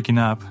 breaking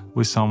up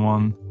with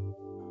someone.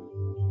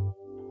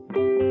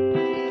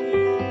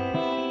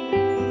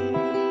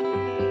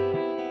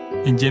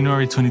 In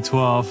January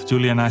 2012,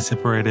 Julia and I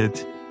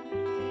separated.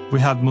 We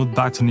had moved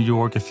back to New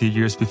York a few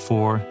years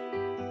before.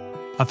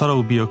 I thought it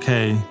would be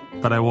okay,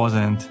 but I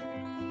wasn't,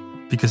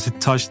 because it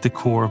touched the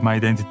core of my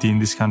identity in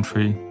this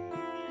country.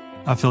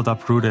 I felt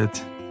uprooted,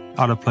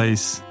 out of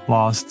place,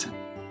 lost.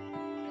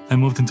 I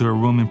moved into a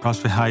room in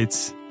Prospect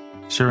Heights,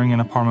 sharing an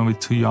apartment with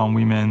 2 young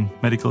women,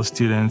 medical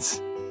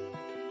students.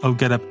 I would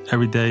get up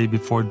every day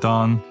before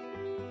dawn,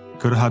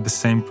 go to have the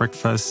same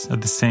breakfast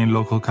at the same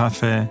local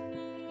cafe,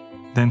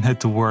 then head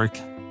to work,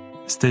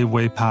 stay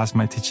way past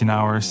my teaching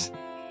hours,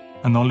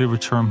 and only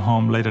return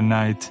home late at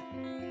night.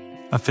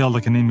 I felt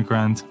like an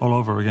immigrant all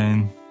over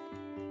again.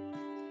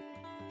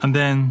 And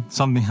then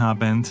something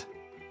happened.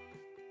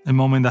 A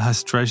moment that has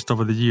stretched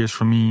over the years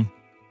for me,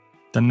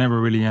 that never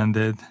really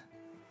ended.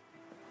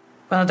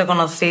 Cuando te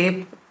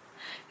conocí,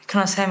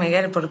 conocí a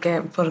Miguel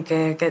porque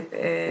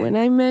When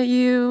I met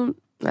you,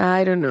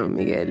 I don't know,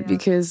 Miguel,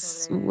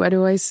 because what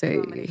do I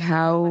say?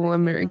 How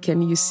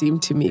American you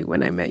seemed to me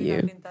when I met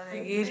you.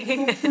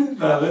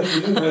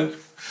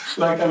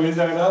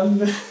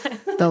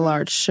 The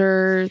large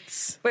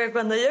shirts. Well,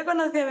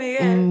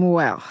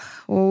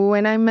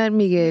 when I met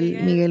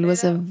Miguel, Miguel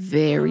was a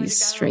very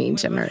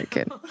strange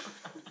American.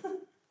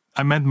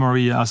 I met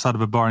Maria outside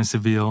of a bar in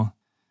Seville.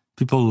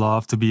 People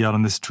love to be out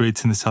on the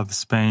streets in the south of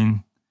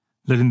Spain,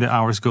 letting the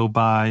hours go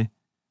by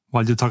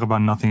while you talk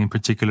about nothing in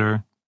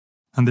particular.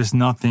 And there's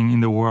nothing in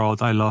the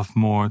world I love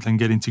more than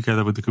getting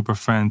together with a group of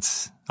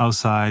friends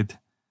outside.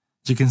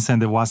 You can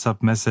send a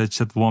WhatsApp message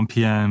at 1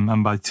 p.m.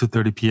 and by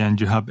 2:30 p.m.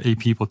 you have 8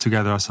 people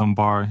together at some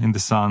bar in the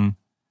sun.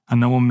 And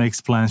no one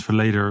makes plans for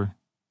later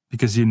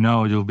because you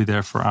know you'll be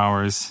there for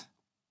hours.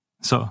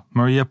 So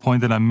Maria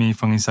pointed at me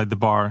from inside the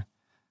bar.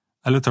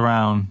 I looked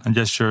around and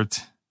gestured.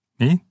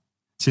 Me?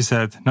 She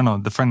said, no,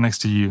 the friend next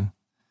to you.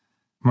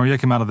 Maria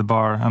came out of the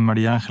bar and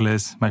Maria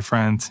Angeles, my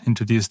friend,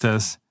 introduced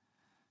us.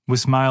 We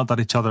smiled at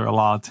each other a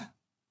lot,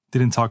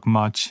 didn't talk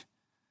much.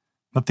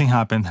 Nothing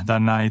happened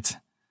that night,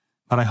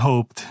 but I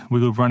hoped we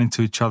would run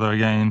into each other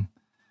again,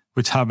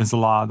 which happens a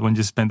lot when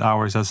you spend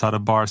hours outside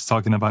of bars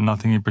talking about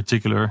nothing in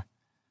particular.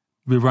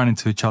 We ran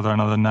into each other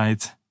another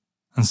night,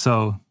 and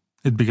so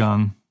it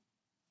began.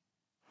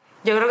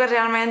 Yo creo que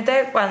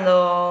realmente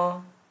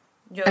cuando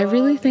I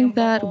really think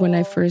that when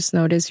I first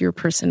noticed your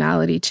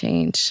personality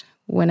change,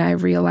 when I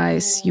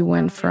realized you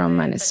went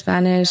from an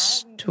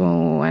Spanish to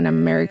an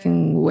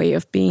American way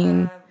of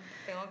being,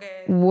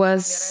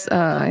 was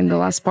in the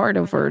last part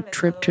of our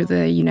trip to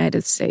the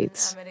United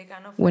States,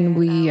 when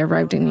we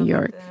arrived in New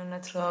York.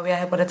 nuestro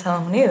viaje por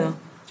Estados Unidos.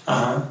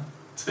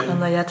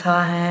 Cuando ya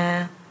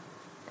estabas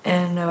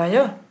en Nueva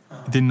York.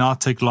 It did not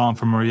take long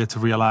for Maria to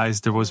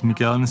realize there was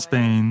Miguel in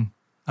Spain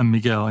and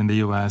Miguel in the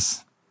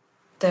US.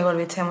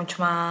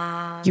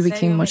 You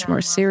became much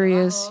more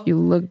serious, you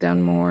looked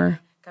down more,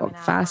 walked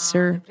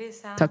faster,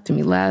 talked to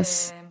me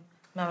less.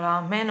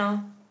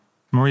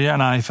 Maria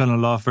and I fell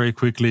in love very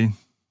quickly.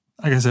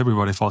 I guess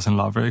everybody falls in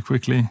love very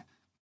quickly.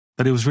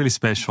 But it was really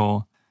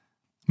special.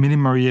 Meeting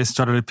Maria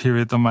started a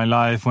period of my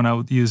life when I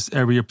would use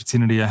every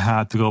opportunity I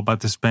had to go back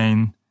to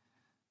Spain.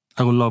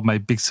 I would load my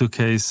big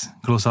suitcase,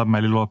 close up my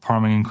little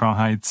apartment in Crown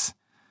Heights,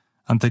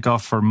 and take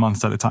off for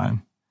months at a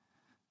time.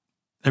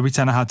 Every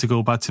time I had to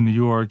go back to New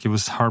York, it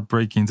was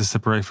heartbreaking to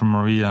separate from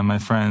Maria and my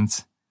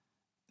friends.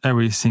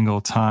 Every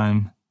single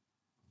time.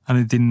 And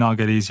it did not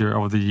get easier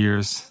over the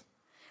years.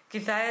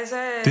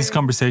 This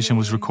conversation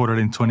was recorded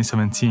in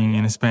 2017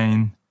 in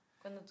Spain.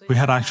 We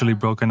had actually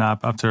broken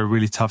up after a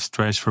really tough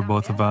stretch for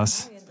both of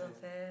us.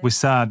 We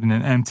sat in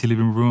an empty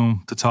living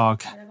room to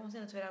talk,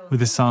 with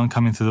the sun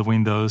coming through the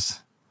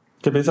windows.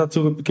 ¿Qué piensas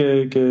tú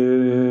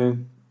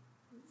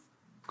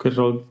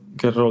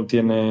qué rol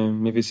tiene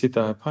mi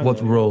visita a España?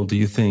 What role do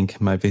you think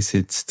my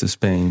visits to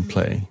Spain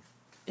play?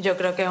 Yo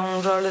creo que es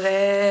un rol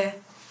de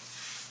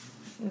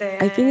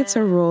I think it's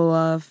a role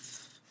of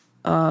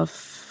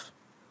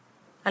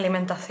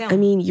alimentación. I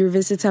mean, your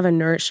visits have a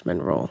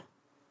nourishment role.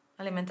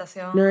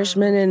 Alimentación.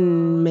 Nourishment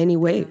in many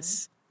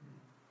ways.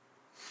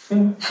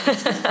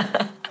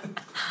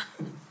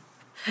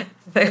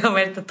 De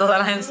comerte todas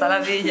las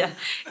ensaladillas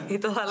y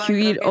todas las You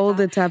eat all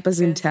the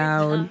tapas in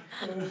town,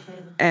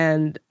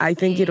 and I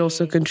think it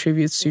also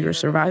contributes to your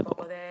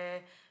survival.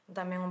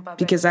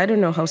 Because I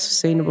don't know how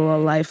sustainable a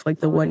life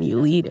like the one you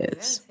lead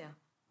is,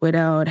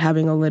 without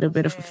having a little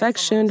bit of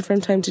affection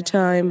from time to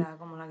time.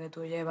 Como la que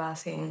tú llevas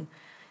sin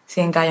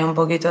que haya un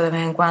poquito de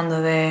vez en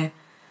cuando de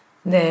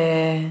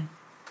un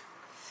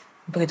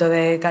poquito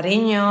de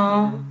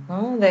cariño,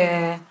 ¿no?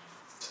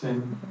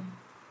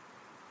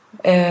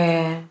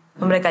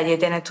 Hombre, que allí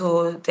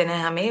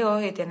tienes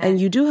amigos y tienes... And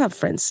you do have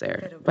friends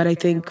there, but I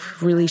think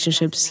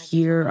relationships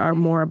here are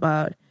more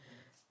about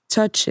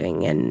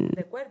touching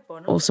and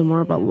also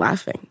more about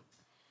laughing.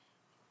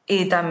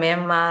 Y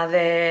también más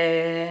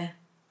de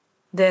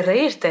De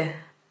reírte.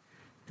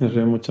 Me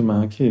río mucho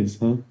más aquí,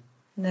 sí.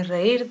 De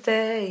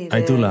reírte y de...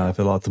 I do laugh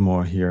a lot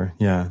more here,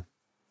 yeah.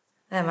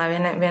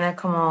 Además vienes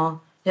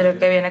como... Yo creo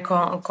que vienes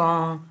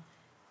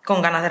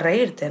con ganas de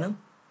reírte, ¿no?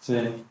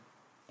 Sí.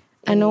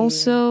 And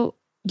also,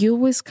 you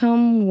always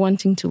come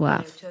wanting to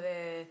laugh.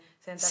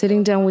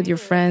 Sitting down with your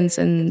friends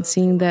and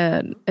seeing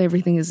that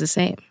everything is the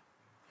same.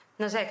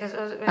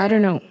 I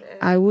don't know.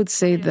 I would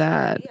say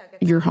that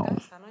you're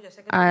home.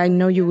 I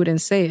know you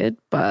wouldn't say it,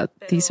 but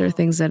these are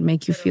things that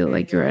make you feel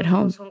like you're at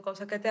home.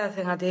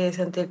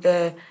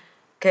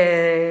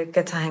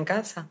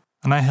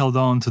 And I held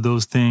on to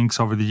those things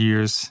over the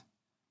years.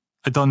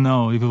 I don't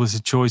know if it was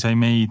a choice I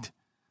made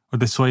or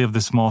the sway of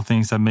the small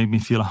things that made me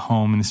feel at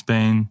home in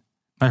Spain.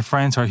 My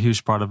friends are a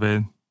huge part of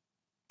it.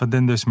 But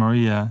then there's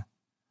Maria.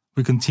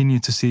 We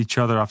continued to see each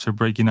other after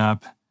breaking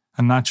up,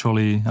 and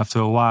naturally, after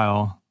a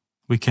while,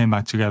 we came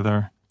back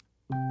together.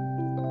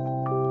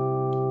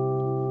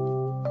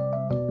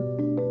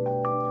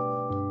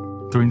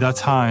 During that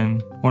time,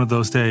 one of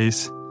those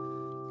days,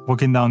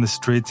 walking down the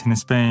street in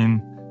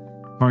Spain,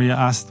 Maria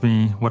asked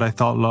me what I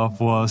thought love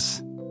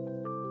was.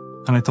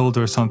 And I told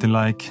her something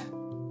like,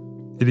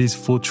 it is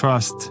full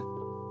trust.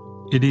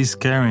 It is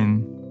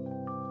caring,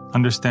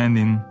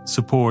 understanding,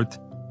 support,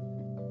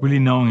 really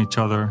knowing each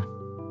other.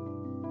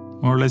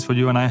 More or less what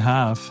you and I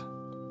have.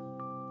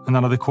 And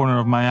out of the corner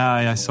of my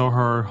eye, I saw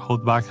her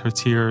hold back her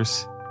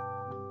tears.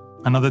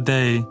 Another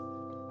day,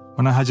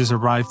 when I had just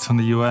arrived from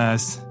the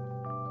US,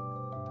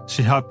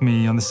 she hugged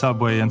me on the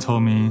subway and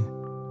told me,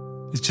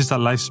 it's just that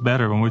life's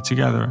better when we're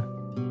together.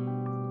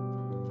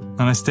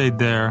 And I stayed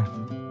there,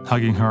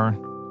 hugging her,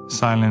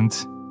 silent,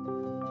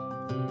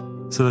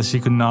 so that she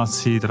could not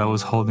see that I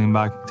was holding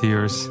back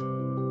tears.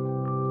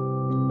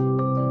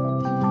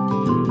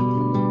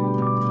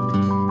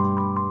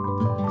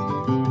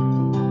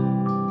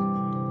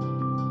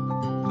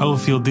 I will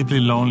feel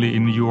deeply lonely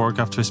in New York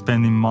after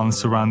spending months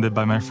surrounded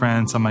by my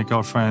friends and my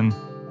girlfriend.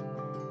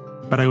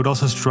 But I would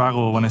also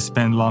struggle when I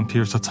spend long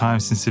periods of time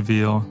in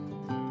Seville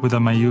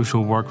without my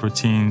usual work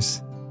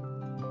routines.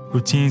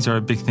 Routines are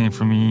a big thing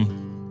for me.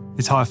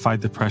 It's how I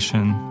fight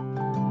depression.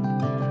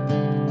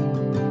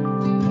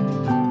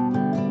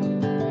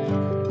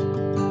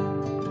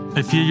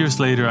 A few years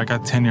later, I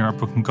got tenure at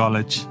Brooklyn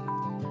College.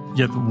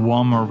 Yet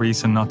one more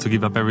reason not to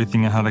give up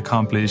everything I had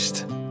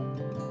accomplished.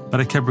 But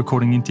I kept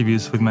recording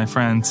interviews with my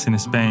friends in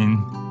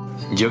Spain.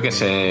 Yo que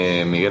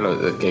sé,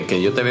 Miguel,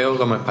 que yo te veo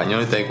como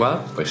español y tal y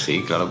cual, pues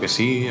sí, claro que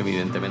sí,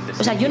 evidentemente.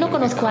 O sea, yo no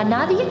conozco a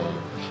nadie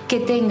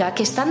que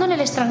estando en el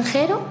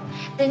extranjero,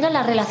 tenga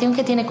la relación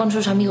que tiene con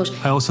sus amigos.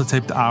 I also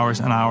taped hours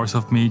and hours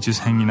of me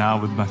just hanging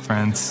out with my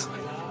friends.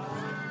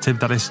 Tape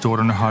that I stored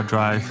on a hard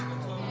drive.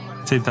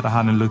 Tape that I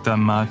hadn't looked at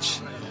much.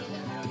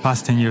 The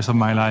past 10 years of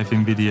my life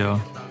in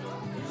video.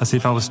 As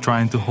if I was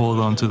trying to hold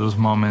on to those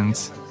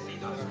moments.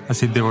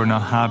 As if they were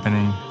not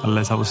happening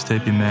unless I was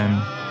taping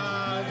them.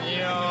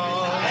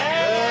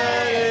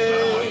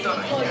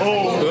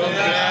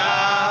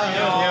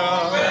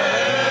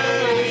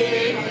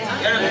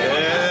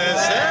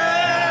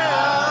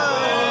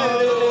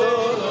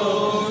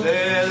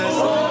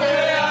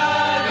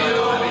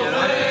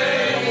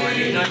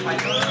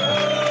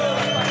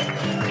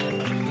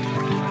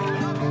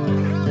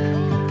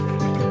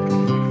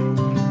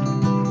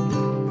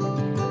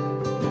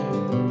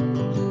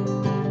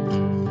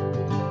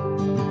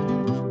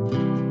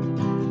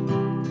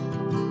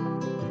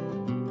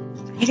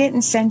 I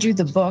didn't send you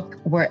the book,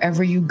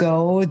 Wherever You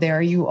Go,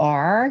 There You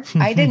Are.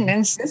 I didn't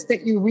insist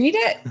that you read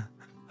it.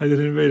 I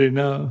didn't read it,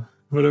 no.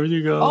 Wherever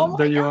you go,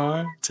 there you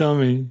are. Tell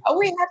me. Oh,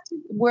 we have to,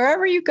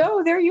 wherever you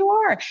go, there you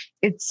are.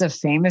 It's a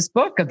famous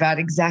book about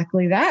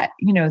exactly that,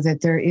 that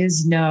there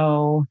is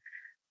no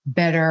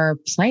better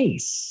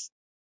place.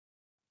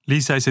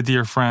 Lisa is a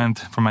dear friend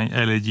from my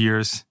LA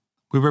years.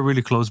 We were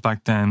really close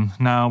back then.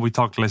 Now we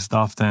talk less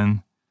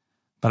often.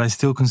 But I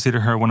still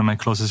consider her one of my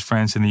closest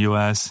friends in the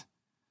US.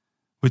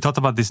 We talked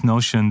about this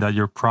notion that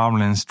your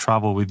problems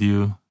travel with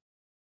you.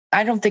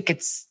 I don't think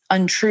it's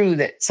untrue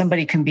that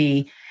somebody can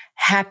be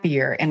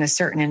happier in a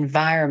certain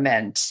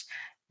environment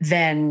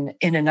than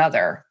in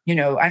another.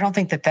 I don't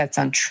think that that's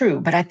untrue.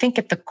 But I think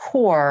at the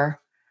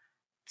core,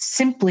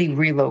 simply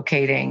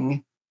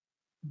relocating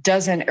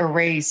doesn't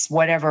erase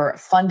whatever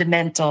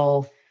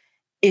fundamental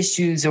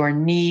issues or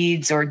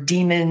needs or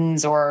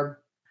demons or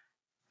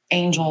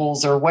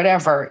angels or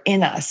whatever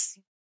in us.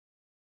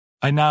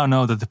 I now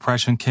know that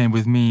depression came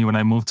with me when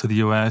I moved to the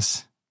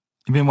US.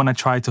 Even when I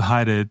tried to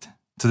hide it,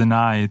 to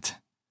deny it,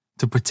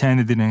 to pretend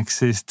it didn't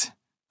exist.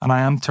 And I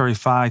am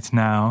terrified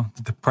now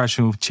that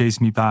depression will chase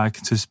me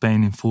back to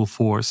Spain in full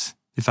force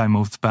if I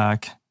moved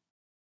back.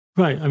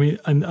 Right. I mean,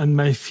 and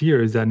my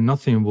fear is that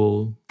nothing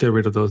will get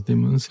rid of those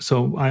demons.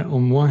 So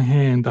on one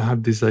hand, I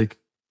have this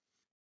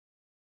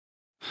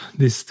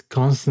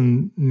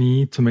constant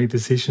need to make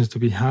decisions to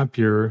be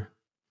happier.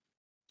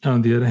 And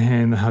on the other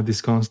hand, I have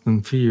this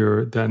constant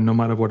fear that no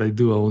matter what I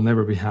do, I will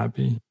never be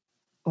happy.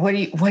 What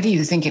do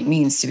you think it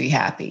means to be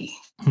happy?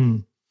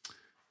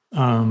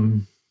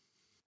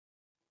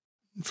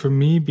 For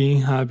me,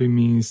 being happy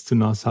means to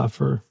not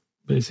suffer.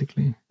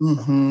 basically.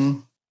 Mm-hmm.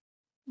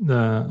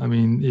 I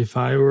mean, if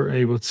I were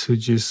able to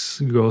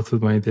just go through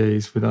my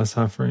days without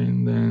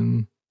suffering,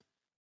 then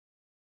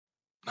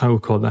I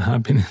would call that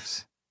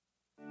happiness.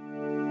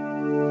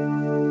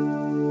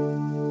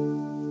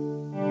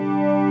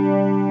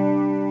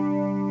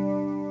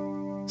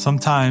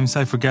 Sometimes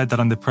I forget that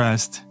I'm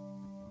depressed.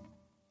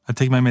 I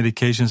take my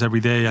medications every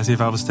day as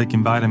if I was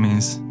taking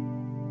vitamins.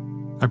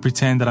 I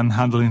pretend that I'm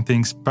handling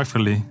things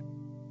perfectly.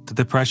 The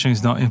depression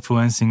is not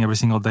influencing every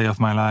single day of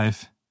my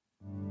life.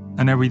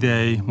 And every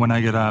day when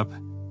I get up,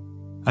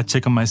 I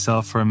check on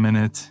myself for a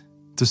minute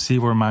to see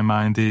where my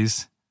mind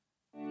is.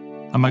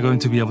 Am I going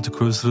to be able to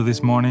cruise through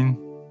this morning?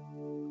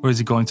 Or is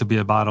it going to be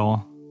a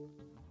battle?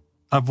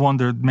 I've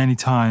wondered many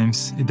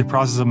times if the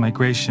process of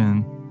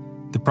migration,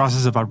 the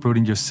process of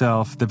uprooting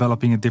yourself,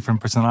 developing a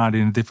different personality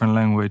in a different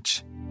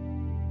language,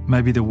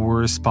 might be the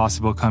worst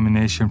possible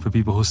combination for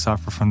people who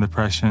suffer from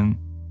depression.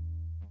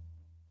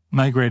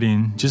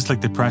 Migrating, just like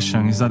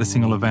depression, is not a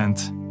single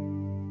event.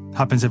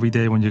 Happens every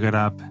day when you get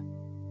up.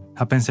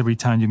 Happens every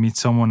time you meet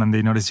someone and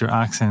they notice your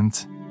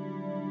accent.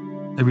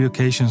 Every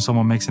occasion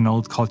someone makes an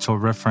old cultural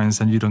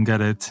reference and you don't get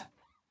it.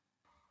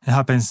 It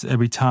happens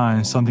every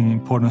time something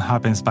important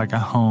happens back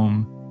at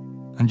home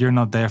and you're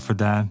not there for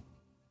that.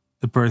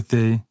 A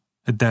birthday,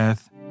 a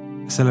death,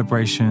 a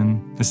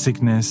celebration, a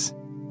sickness,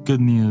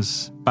 good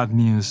news, bad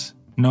news,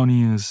 no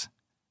news,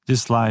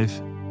 just life,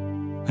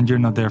 and you're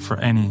not there for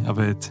any of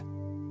it.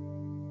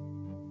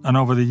 And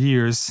over the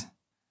years,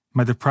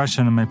 my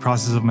depression and my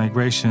process of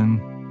migration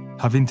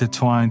have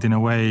intertwined in a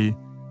way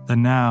that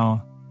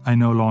now I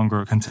no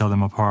longer can tell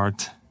them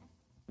apart.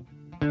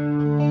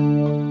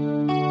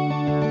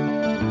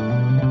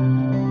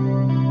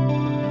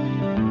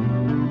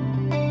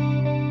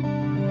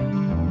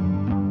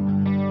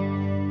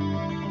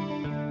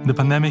 The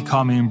pandemic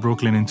caught me in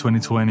Brooklyn in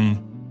 2020.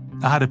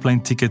 I had a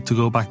plane ticket to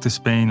go back to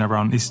Spain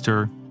around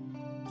Easter.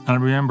 And I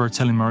remember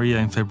telling Maria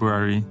in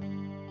February,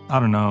 I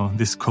don't know,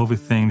 this COVID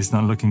thing is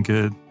not looking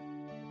good.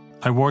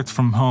 I worked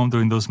from home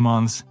during those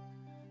months,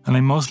 and I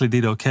mostly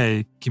did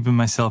okay, keeping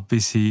myself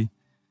busy,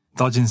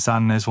 dodging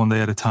sadness one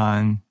day at a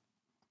time.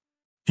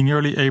 In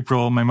early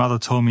April, my mother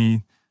told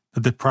me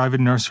that the private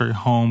nursery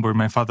home where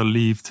my father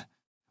lived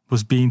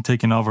was being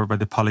taken over by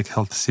the public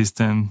health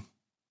system.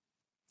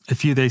 A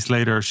few days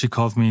later, she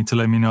called me to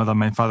let me know that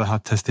my father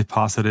had tested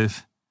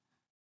positive.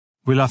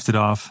 We laughed it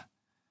off.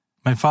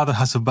 My father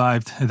has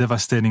survived a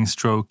devastating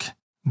stroke,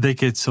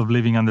 decades of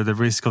living under the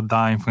risk of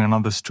dying from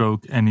another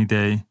stroke any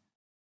day.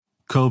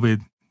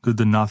 COVID could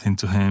do nothing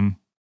to him.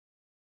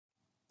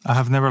 I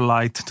have never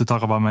liked to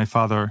talk about my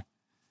father.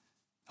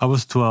 I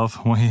was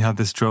 12 when he had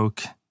the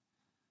stroke.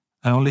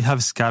 I only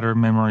have scattered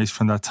memories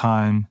from that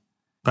time,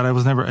 but I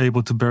was never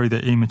able to bury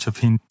the image of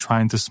him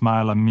trying to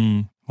smile at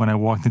me when I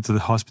walked into the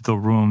hospital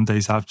room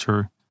days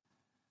after.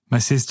 My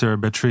sister,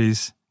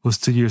 Beatrice, was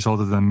 2 years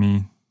older than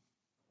me.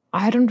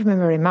 I don't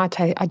remember very much.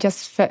 I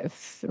just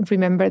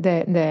remember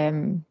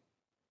the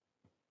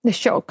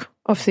shock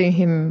of seeing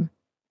him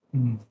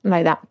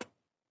like that.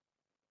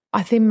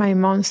 I think my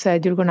mom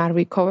said, "You're gonna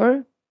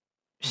recover."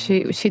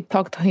 She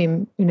talked to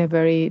him in a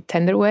very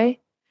tender way,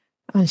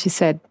 and she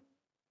said,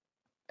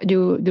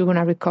 "You're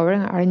gonna recover,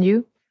 aren't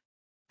you?"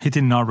 He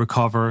did not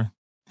recover.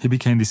 He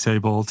became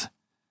disabled,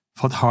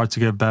 fought hard to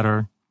get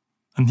better,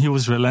 and he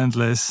was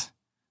relentless,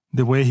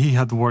 the way he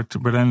had worked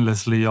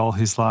relentlessly all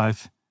his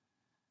life.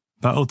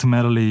 But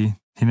ultimately,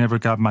 he never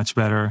got much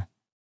better.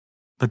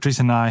 Patrice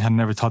and I had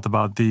never thought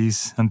about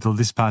this until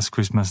this past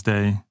Christmas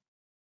Day.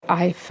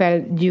 I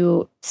felt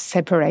you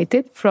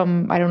separated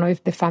from, I don't know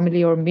if the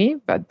family or me,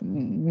 but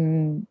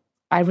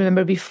I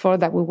remember before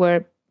that we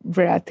were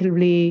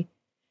relatively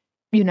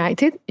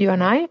united, you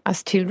and I,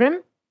 as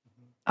children.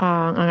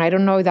 And I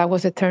don't know if that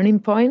was a turning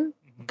point,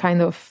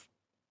 kind of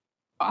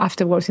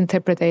afterwards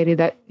interpreted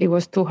that it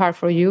was too hard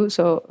for you.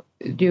 So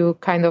you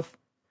kind of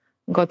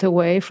got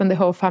away from the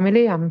whole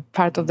family, and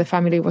part of the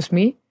family was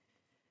me.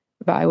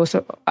 But I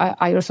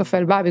also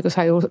felt bad because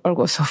I also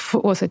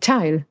was a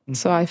child.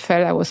 So I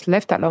felt I was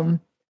left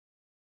alone.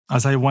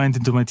 As I went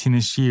into my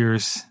teenage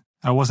years,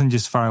 I wasn't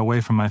just far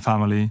away from my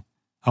family.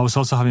 I was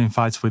also having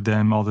fights with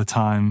them all the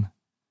time.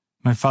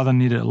 My father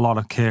needed a lot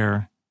of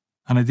care,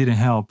 and I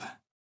didn't help.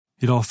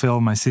 It all fell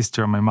on my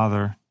sister and my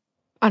mother.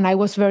 And I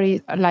was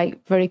very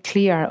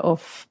clear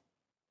of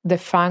the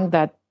fact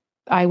that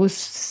I would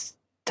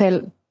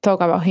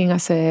talk about him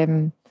as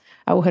a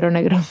agujero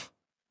negro.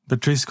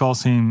 Beatrice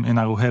calls him an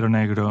agujero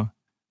negro,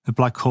 a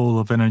black hole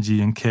of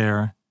energy and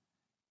care.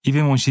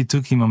 Even when she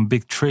took him on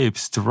big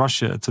trips to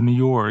Russia, to New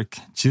York,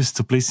 just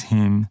to please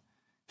him,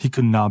 he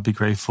could not be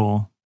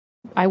grateful.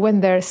 I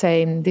went there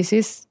saying, this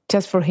is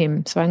just for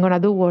him, so I'm going to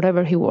do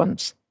whatever he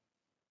wants.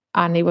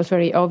 And it was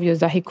very obvious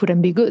that he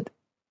couldn't be good.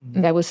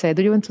 And I would say,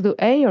 do you want to do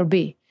A or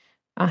B?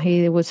 And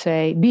he would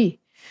say B.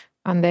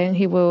 And then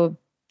he would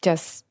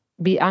just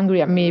be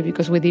angry at me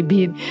because we did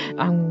B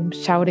and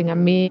shouting at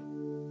me.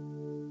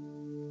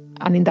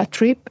 And in that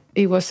trip,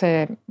 it was,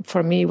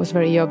 for me, it was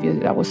very obvious.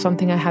 That was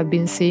something I had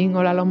been seeing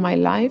all along my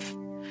life.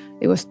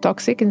 It was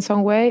toxic in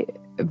some way,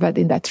 but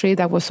in that trip,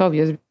 that was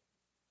obvious.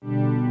 I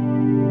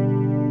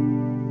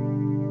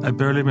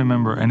barely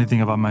remember anything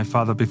about my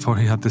father before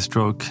he had the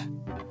stroke.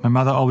 My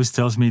mother always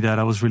tells me that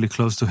I was really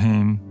close to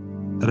him,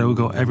 that I would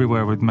go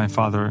everywhere with my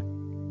father.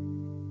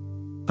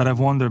 But I've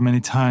wondered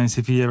many times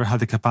if he ever had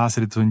the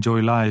capacity to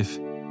enjoy life.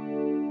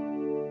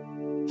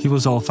 He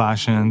was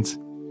old-fashioned,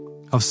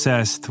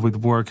 obsessed with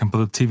work and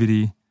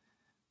productivity.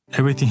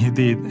 Everything he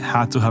did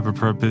had to have a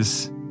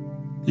purpose.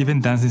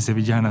 Even dancing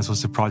Sevillanas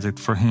was a project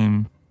for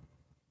him.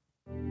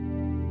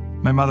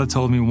 My mother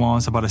told me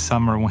once about a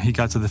summer when he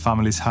got to the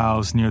family's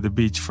house near the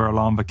beach for a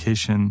long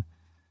vacation.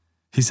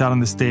 He sat on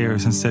the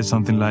stairs and said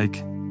something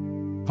like,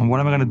 "And what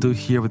am I going to do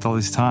here with all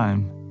this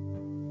time?"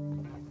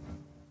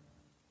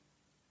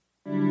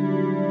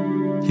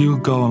 He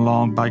would go on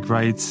long bike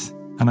rides,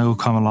 and I would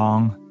come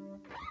along.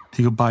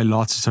 He would buy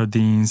lots of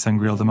sardines and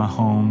grill them at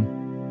home.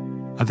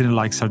 I didn't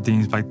like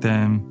sardines back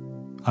then.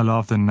 I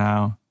love them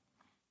now.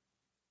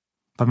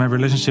 But my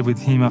relationship with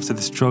him after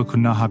the stroke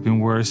could not have been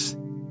worse.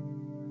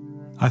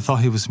 I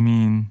thought he was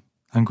mean,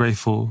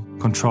 ungrateful,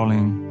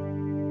 controlling.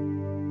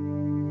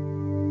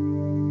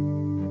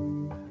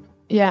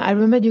 Yeah, I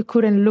remember you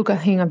couldn't look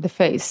at him at the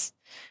face.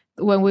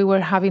 When we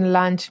were having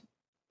lunch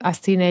as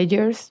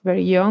teenagers,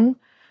 very young,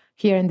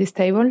 here in this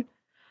table,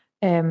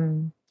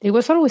 it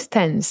was always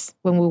tense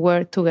when we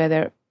were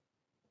together.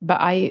 But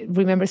I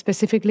remember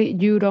specifically,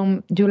 you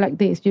like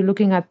this, you're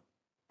looking at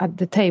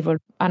the table.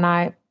 And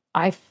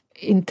I've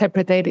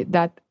interpreted it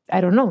that,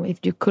 I don't know, if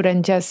you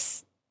couldn't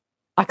just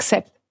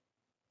accept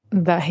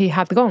that he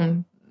had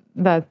gone,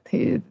 that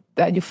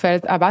you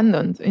felt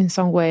abandoned in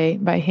some way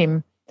by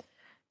him.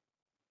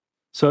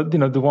 So,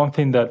 the one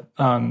thing that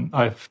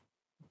I've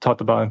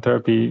talked about in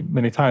therapy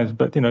many times,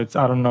 but,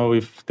 I don't know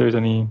if there's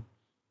any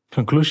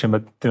conclusion,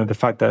 but, the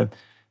fact that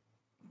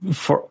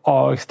for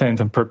all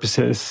extents and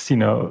purposes,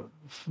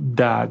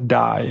 Dad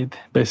died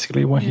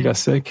basically when he got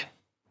sick.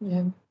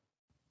 Yeah.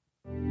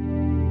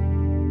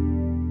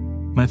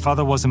 My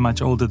father wasn't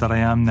much older than I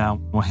am now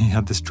when he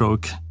had the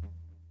stroke.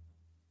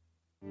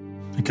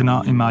 I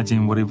cannot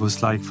imagine what it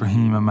was like for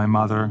him and my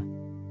mother.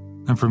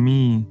 And for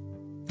me,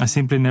 I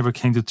simply never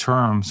came to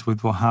terms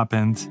with what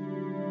happened.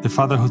 The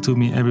father who took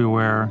me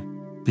everywhere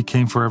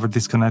became forever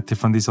disconnected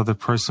from this other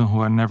person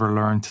who I never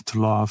learned to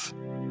love.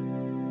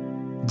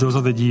 Those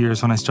are the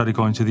years when I started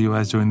going to the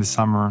US during the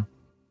summer.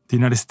 The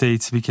United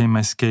States became my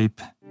escape.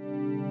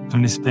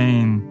 And in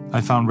Spain,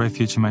 I found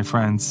refuge in my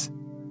friends.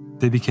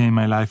 They became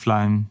my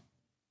lifeline.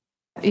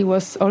 It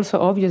was also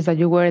obvious that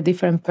you were a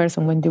different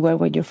person when you were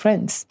with your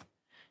friends.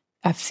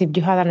 As if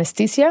you had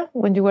anesthesia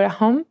when you were at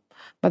home,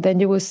 but then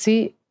I would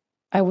see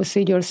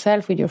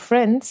yourself with your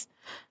friends,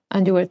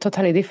 and you were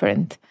totally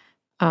different.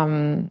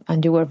 And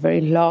you were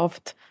very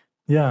loved.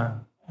 Yeah.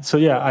 So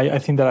I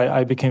think that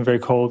I became very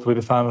cold with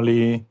the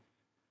family,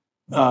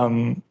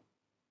 and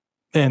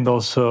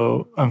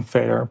also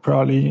unfair,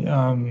 probably.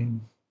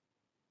 And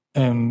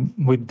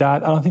with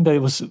that, I don't think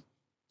that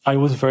I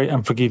was very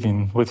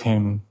unforgiving with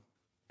him.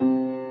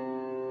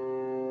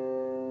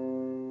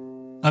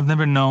 I've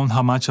never known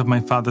how much of my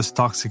father's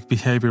toxic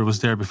behavior was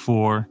there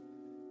before,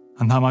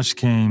 and how much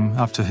came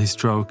after his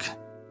stroke.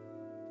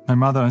 My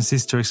mother and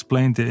sister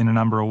explained it in a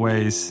number of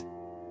ways,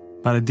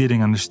 but I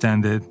didn't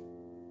understand it,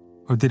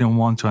 or didn't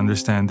want to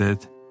understand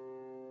it.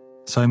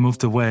 So I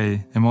moved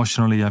away,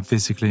 emotionally and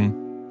physically,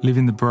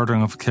 leaving the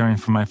burden of caring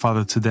for my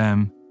father to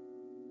them.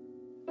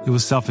 It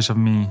was selfish of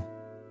me,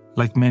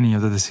 like many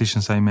of the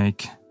decisions I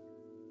make.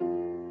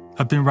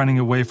 I've been running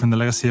away from the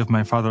legacy of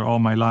my father all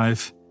my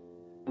life.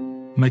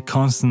 My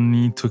constant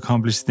need to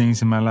accomplish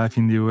things in my life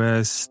in the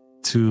US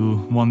to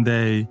one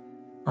day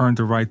earn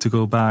the right to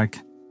go back.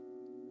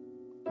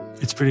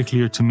 It's pretty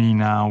clear to me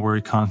now where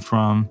it comes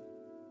from,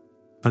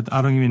 but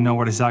I don't even know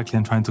what exactly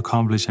I'm trying to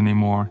accomplish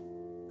anymore,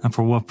 and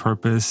for what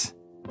purpose.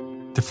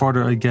 The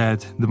farther I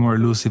get, the more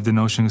elusive the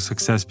notion of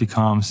success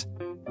becomes,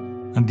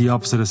 and the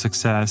opposite of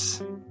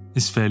success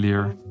is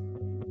failure.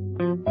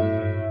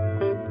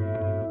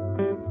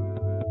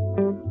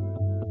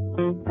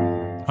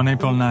 On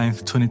April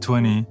 9th,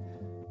 2020,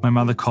 my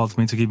mother called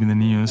me to give me the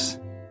news.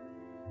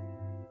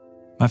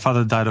 My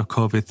father died of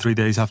COVID 3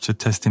 days after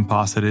testing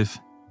positive,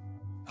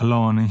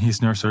 alone in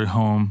his nursery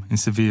home in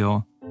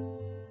Seville.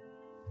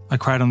 I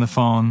cried on the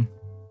phone,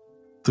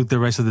 took the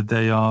rest of the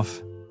day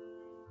off,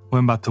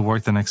 went back to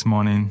work the next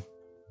morning.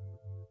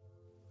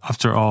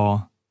 After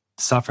all,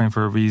 suffering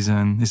for a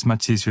reason is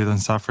much easier than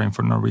suffering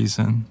for no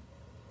reason.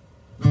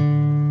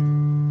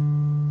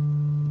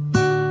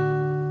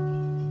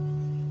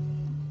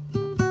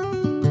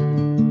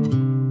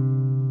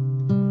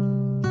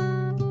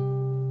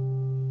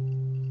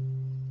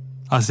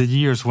 As the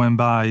years went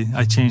by,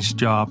 I changed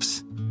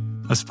jobs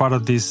as part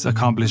of this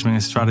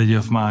accomplishment strategy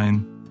of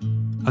mine,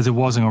 as it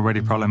wasn't already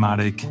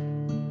problematic.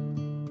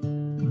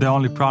 The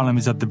only problem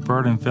is that the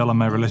burden fell on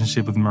my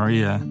relationship with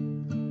Maria.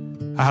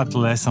 I had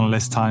less and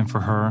less time for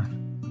her,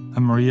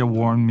 and Maria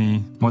warned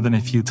me more than a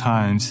few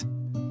times,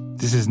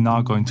 "This is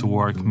not going to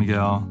work,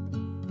 Miguel."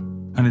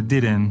 And it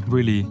didn't,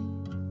 really,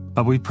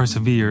 but we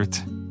persevered,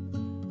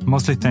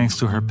 mostly thanks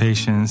to her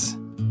patience.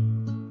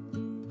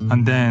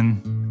 And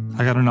then,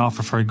 I got an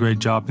offer for a great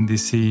job in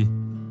DC,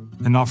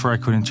 an offer I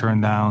couldn't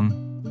turn down.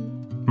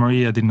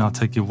 Maria did not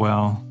take it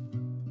well.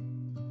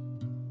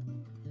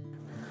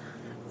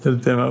 El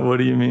tema, what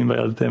do you mean by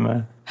el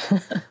tema?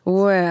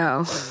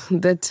 Well,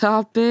 the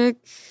topic...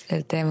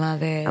 El tema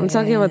de... I'm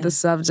talking about the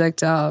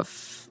subject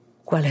of...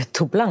 ¿Cuál es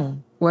tu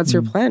plan? What's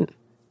your plan?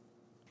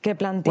 ¿Qué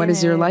plan What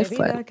is your life de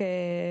plan?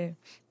 vida?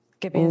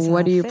 ¿Qué piensas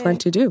What do you hacer? plan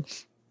to do?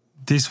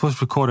 This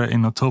was recorded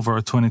in October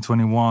of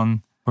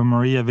 2021, when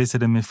Maria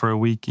visited me for a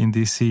week in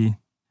DC.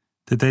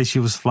 The day she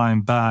was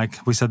flying back,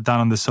 we sat down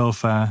on the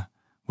sofa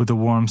with the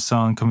warm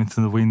sun coming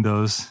through the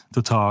windows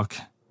to talk.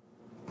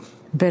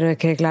 Pero es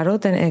que, claro,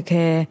 es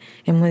que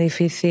es muy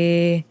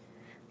difícil,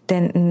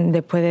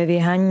 después de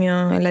 10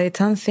 años en la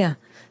distancia,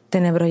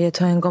 tener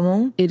proyectos en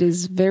común. It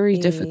is very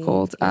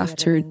difficult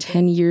after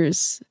 10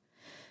 years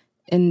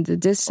in the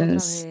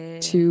distance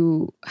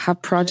to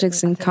have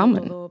projects in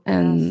common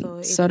and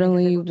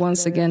suddenly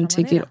once again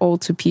take it all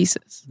to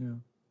pieces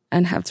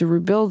and have to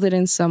rebuild it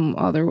in some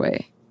other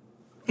way.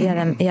 Y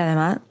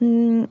además,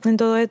 en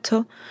todo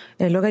esto,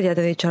 es lo que ya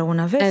te he dicho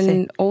algunas veces.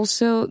 And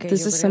also,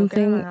 this is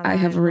something I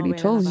have already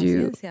told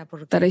you,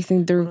 that I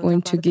think they're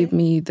going to give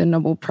me the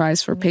Nobel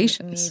Prize for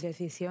Patience.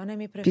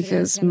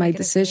 Because my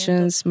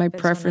decisions, my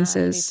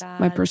preferences,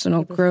 my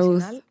personal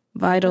growth,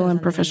 vital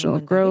and professional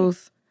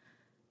growth,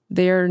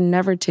 they are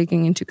never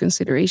taken into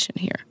consideration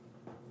here.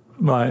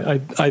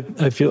 Well,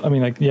 I feel,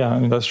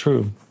 that's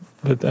true.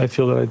 But I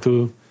feel that I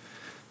do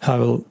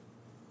have a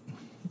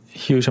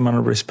huge amount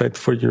of respect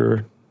for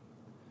your...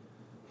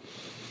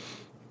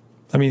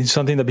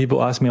 something that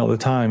people ask me all the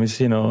time is,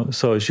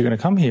 so is she going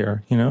to come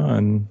here,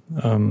 And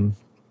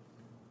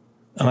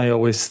I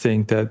always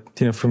think that,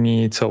 for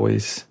me, it's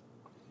always...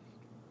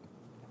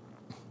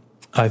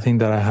 I think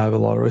that I have a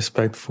lot of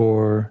respect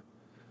for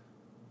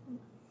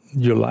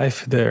your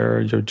life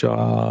there, your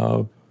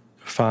job,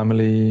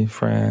 family,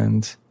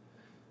 friends.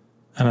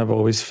 And I've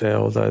always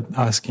felt that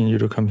asking you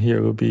to come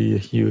here would be a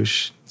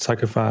huge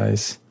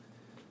sacrifice.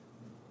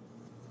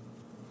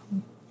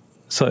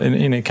 So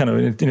in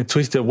a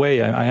twisted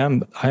way, I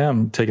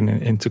am taking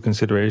it into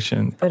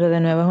consideration. Pero de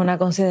nuevo es una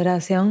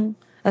consideración,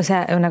 o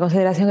sea, es una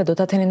consideración que tú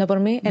estás teniendo por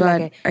mí.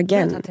 But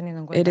again,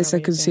 it is a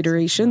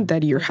consideration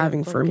that you're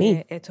having for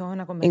me,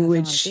 in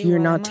which you're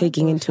not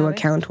taking into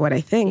account what I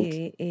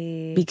think,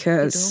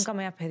 because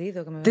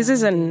this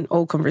is an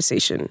old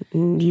conversation,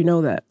 you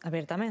know that.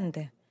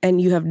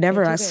 And you have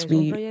never asked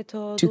me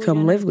to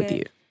come live with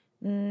you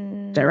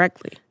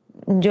directly.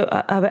 Yo,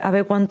 a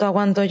ver cuánto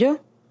aguanto yo.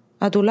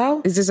 ¿A tu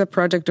lado? Is this a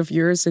project of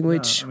yours in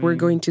which we're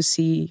going to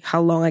see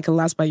how long I can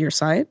last by your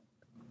side?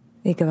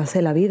 ¿Y qué va a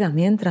ser la vida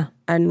mientras?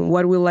 And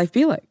what will life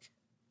be like?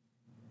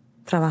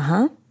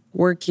 ¿Trabajar?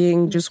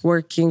 Just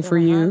working for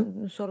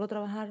you. Solo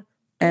trabajar.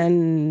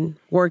 And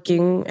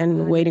working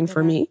and waiting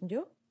for me?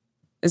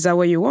 Is that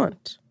what you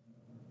want?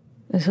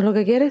 ¿Eso es lo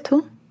que quieres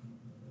tú?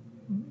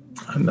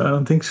 I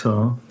don't think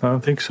so.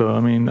 I'm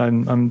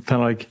kind of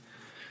like...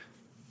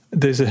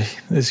 There's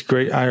this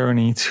great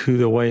irony to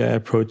the way I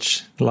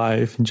approach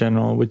life in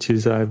general, which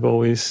is I've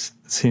always,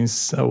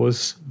 since I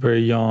was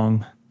very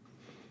young,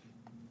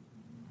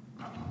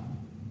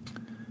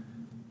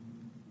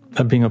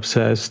 I've been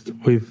obsessed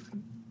with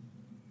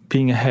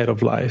being ahead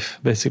of life,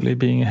 basically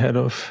being ahead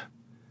of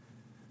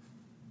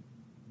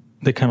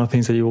the kind of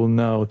things that you will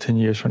know 10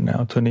 years from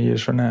now, 20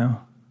 years from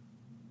now,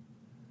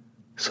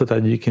 so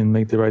that you can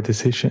make the right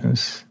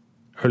decisions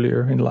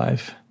earlier in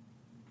life.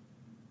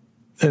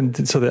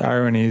 And so the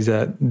irony is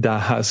that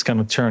has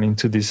kind of turned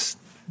into this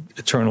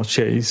eternal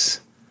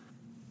chase.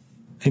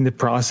 In the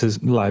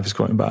process, life is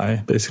going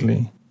by,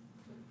 basically.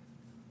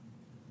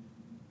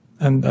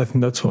 And I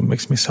think that's what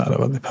makes me sad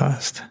about the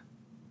past.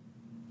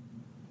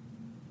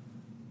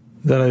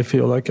 That I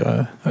feel like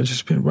I've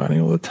just been running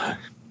all the time.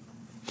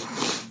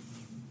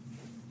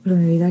 Pero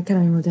mi vida es que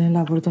ahora mismo tienes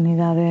la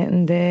oportunidad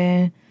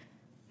de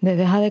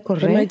dejar de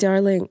correr. But my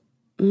darling,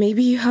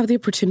 maybe you have the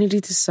opportunity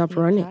to stop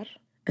running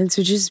and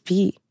to just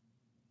be.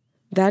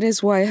 That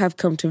is why I have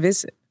come to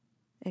visit,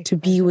 to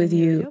be with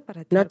you,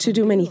 not to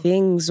do many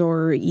things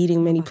or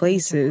eating many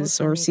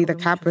places or see the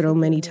capital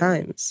many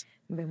times.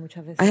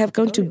 I have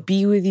come to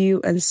be with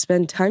you and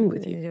spend time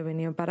with you. Yo he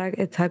venido para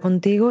estar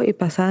contigo y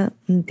pasar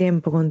un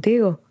tiempo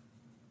contigo.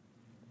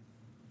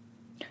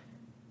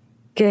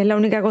 ¿Qué es la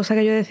única cosa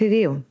que yo he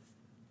decidido?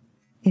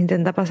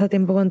 Intentar pasar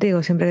tiempo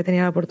contigo siempre que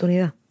tenía la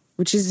oportunidad.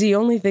 Which is the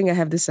only thing I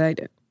have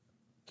decided.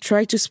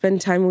 Try to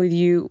spend time with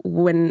you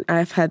when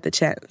I've had the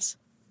chance.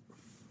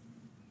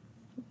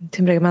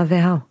 Siempre que me has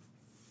dejado.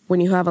 When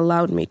you have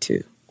allowed me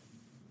to.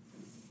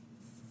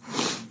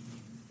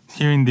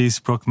 Hearing this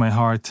broke my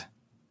heart.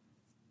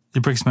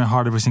 It breaks my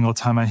heart every single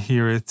time I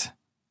hear it.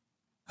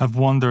 I've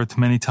wondered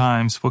many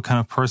times what kind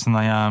of person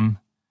I am,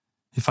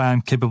 if I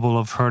am capable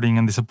of hurting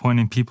and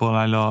disappointing people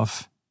I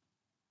love.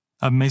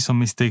 I've made some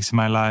mistakes in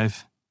my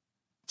life,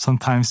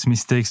 sometimes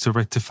mistakes to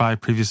rectify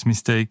previous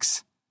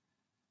mistakes.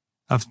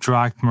 I've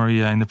dragged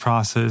Maria in the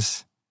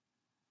process.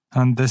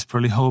 I'm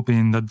desperately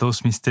hoping that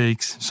those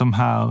mistakes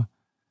somehow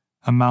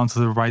amount to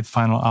the right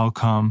final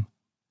outcome,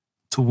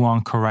 to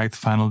one correct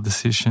final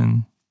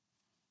decision.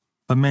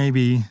 But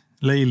maybe,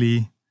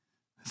 lately,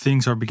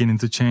 things are beginning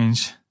to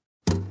change.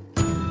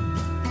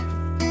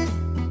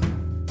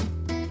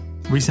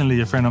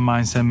 Recently, a friend of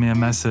mine sent me a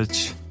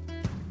message.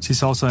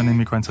 She's also an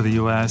immigrant to the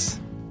US.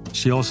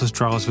 She also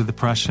struggles with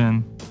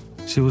depression.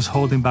 She was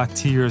holding back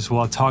tears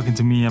while talking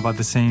to me about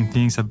the same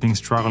things I've been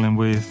struggling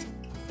with.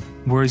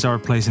 Where is our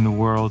place in the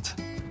world?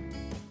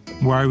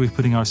 Why are we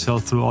putting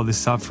ourselves through all this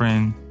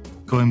suffering,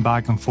 going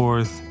back and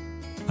forth?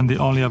 And the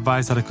only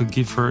advice that I could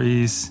give her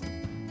is,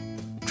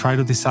 try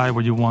to decide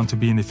what you want to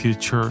be in the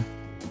future.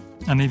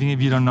 And even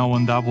if you don't know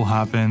when that will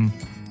happen,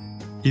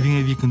 even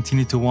if you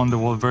continue to wonder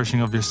what version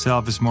of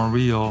yourself is more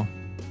real,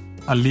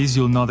 at least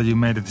you'll know that you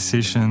made a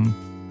decision.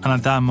 And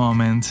at that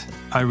moment,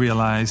 I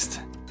realized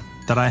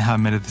that I had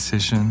made a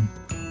decision.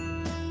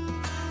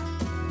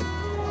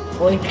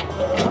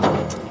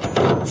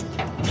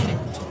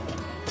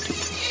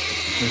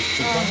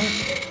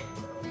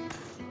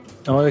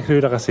 Vamos a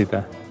describir la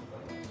casita.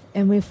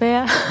 Es muy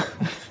fea.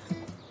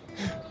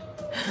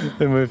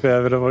 Es muy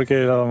fea, pero ¿por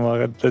qué la vamos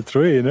a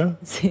destruir, no?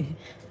 Sí.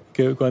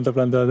 ¿Cuántas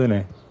plantas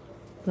tenés?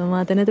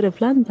 Vamos a tener 3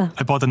 plantas.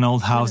 I bought an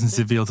old house in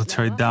Seville to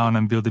tear it down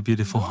and build a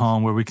beautiful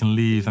home where we can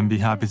live and be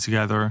happy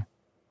together.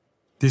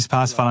 This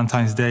past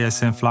Valentine's Day, I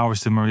sent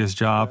flowers to Maria's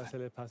job.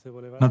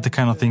 Not the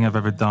kind of thing I've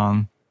ever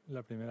done.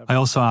 I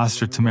also asked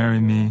her to marry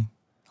me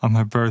on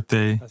her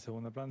birthday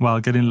while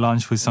getting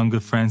lunch with some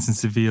good friends in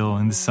Seville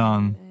in the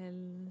sun.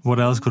 What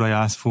else could I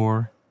ask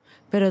for?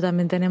 Pero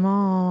también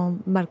tenemos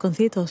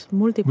balconcitos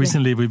múltiples.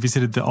 Recently, we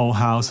visited the old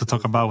house to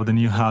talk about what the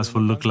new house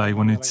will look like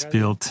when it's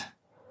built.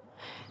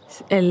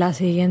 En la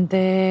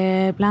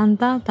siguiente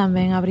planta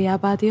también habría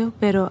patio,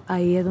 pero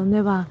ahí es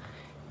donde va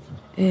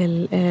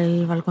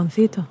el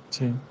balconcito.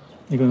 Sí.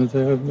 Y cuando te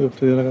haya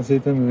construido la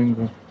casita me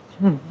vengo.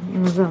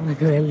 No sé dónde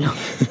creerlo.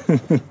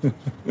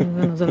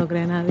 No se lo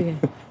cree nadie.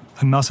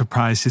 I'm not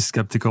surprised she's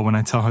skeptical when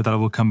I tell her that I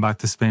will come back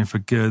to Spain for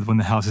good when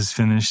the house is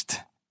finished.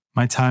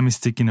 My time is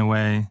ticking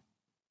away.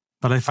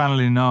 But I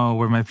finally know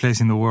where my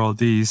place in the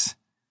world is.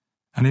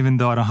 And even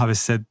though I don't have a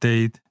set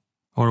date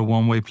or a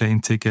one-way plane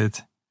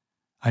ticket,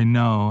 I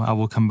know I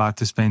will come back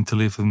to Spain to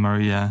live with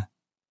Maria,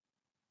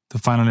 to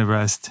finally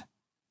rest,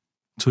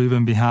 to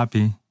even be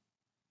happy,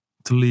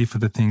 to live for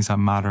the things that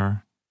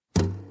matter.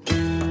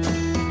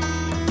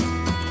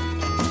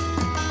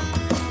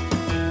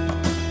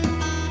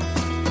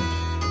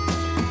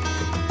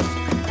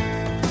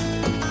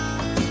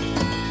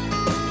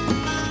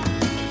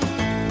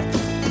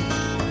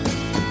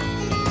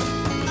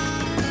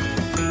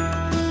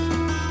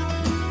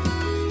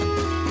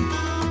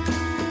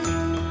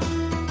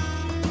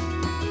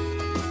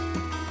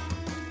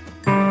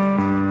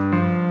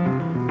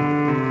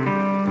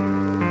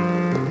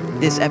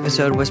 This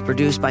episode was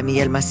produced by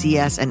Miguel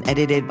Macias and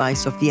edited by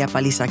Sofia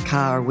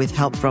Palisacar with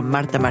help from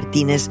Marta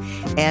Martinez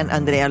and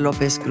Andrea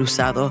Lopez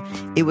Cruzado.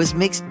 It was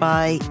mixed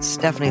by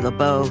Stephanie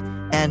LeBeau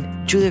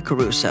and Julia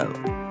Caruso.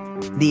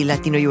 The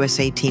Latino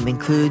USA team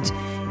includes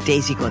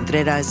Daisy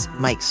Contreras,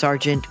 Mike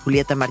Sargent,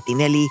 Julieta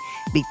Martinelli,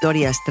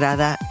 Victoria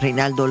Estrada,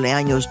 Reynaldo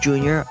Leaños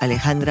Jr.,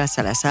 Alejandra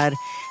Salazar,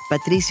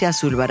 Patricia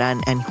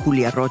Zulbarán, and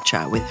Julia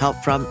Rocha, with help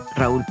from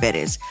Raúl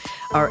Pérez.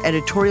 Our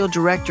editorial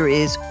director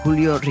is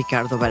Julio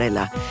Ricardo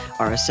Varela.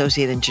 Our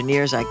associate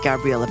engineers are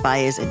Gabriela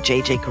Baez and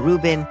JJ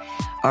Karubin.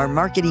 Our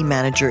marketing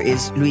manager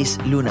is Luis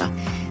Luna.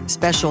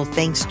 Special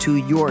thanks to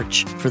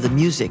Yorch for the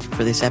music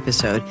for this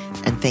episode,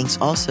 and thanks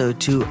also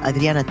to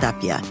Adriana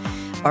Tapia.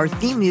 Our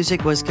theme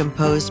music was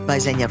composed by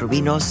Zenia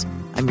Rubinos.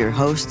 I'm your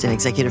host and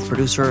executive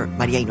producer,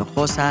 Maria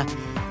Hinojosa.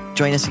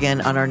 Join us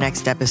again on our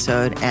next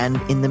episode. And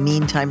in the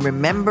meantime,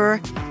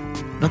 remember,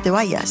 no te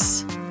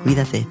vayas.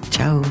 Cuídate.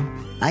 Ciao.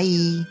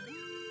 Bye.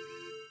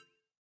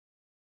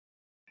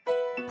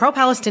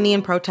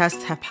 Pro-Palestinian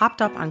protests have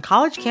popped up on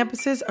college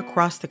campuses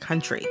across the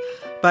country.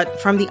 But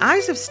from the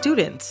eyes of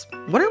students,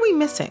 what are we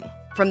missing?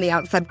 From the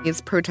outside,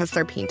 these protests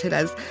are painted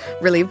as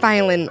really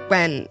violent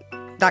when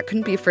that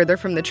couldn't be further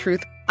from the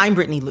truth. I'm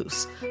Brittany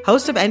Luce,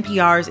 host of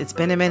NPR's It's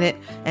Been a Minute,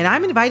 and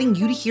I'm inviting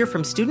you to hear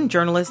from student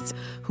journalists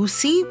who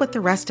see what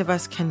the rest of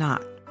us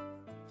cannot.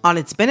 On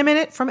It's Been a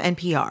Minute from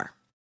NPR.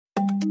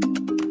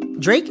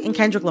 Drake and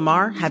Kendrick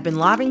Lamar have been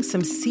lobbing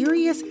some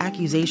serious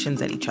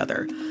accusations at each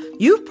other.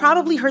 You've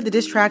probably heard the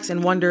diss tracks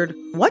and wondered,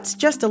 what's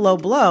just a low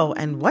blow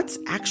and what's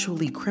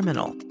actually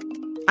criminal?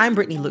 I'm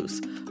Brittany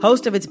Luce,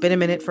 host of It's Been a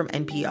Minute from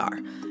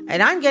NPR,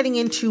 and I'm getting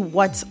into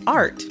what's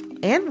art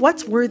and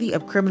what's worthy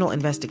of criminal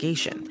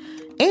investigation,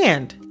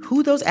 and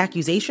who those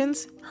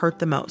accusations hurt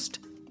the most.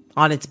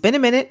 On It's Been a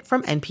Minute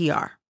from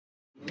NPR.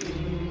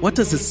 What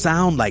does it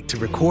sound like to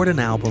record an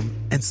album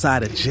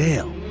inside a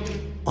jail?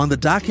 On the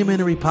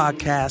documentary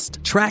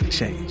podcast Track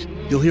Change,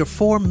 you'll hear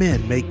 4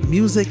 men make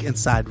music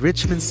inside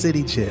Richmond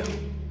City Jail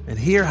and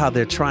hear how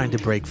they're trying to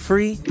break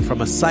free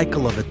from a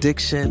cycle of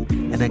addiction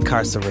and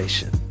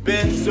incarceration.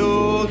 Been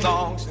so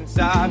long since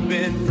I've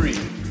been free.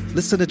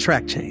 Listen to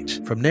Track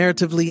Change from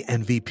Narratively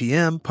and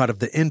VPM, part of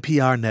the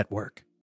NPR network.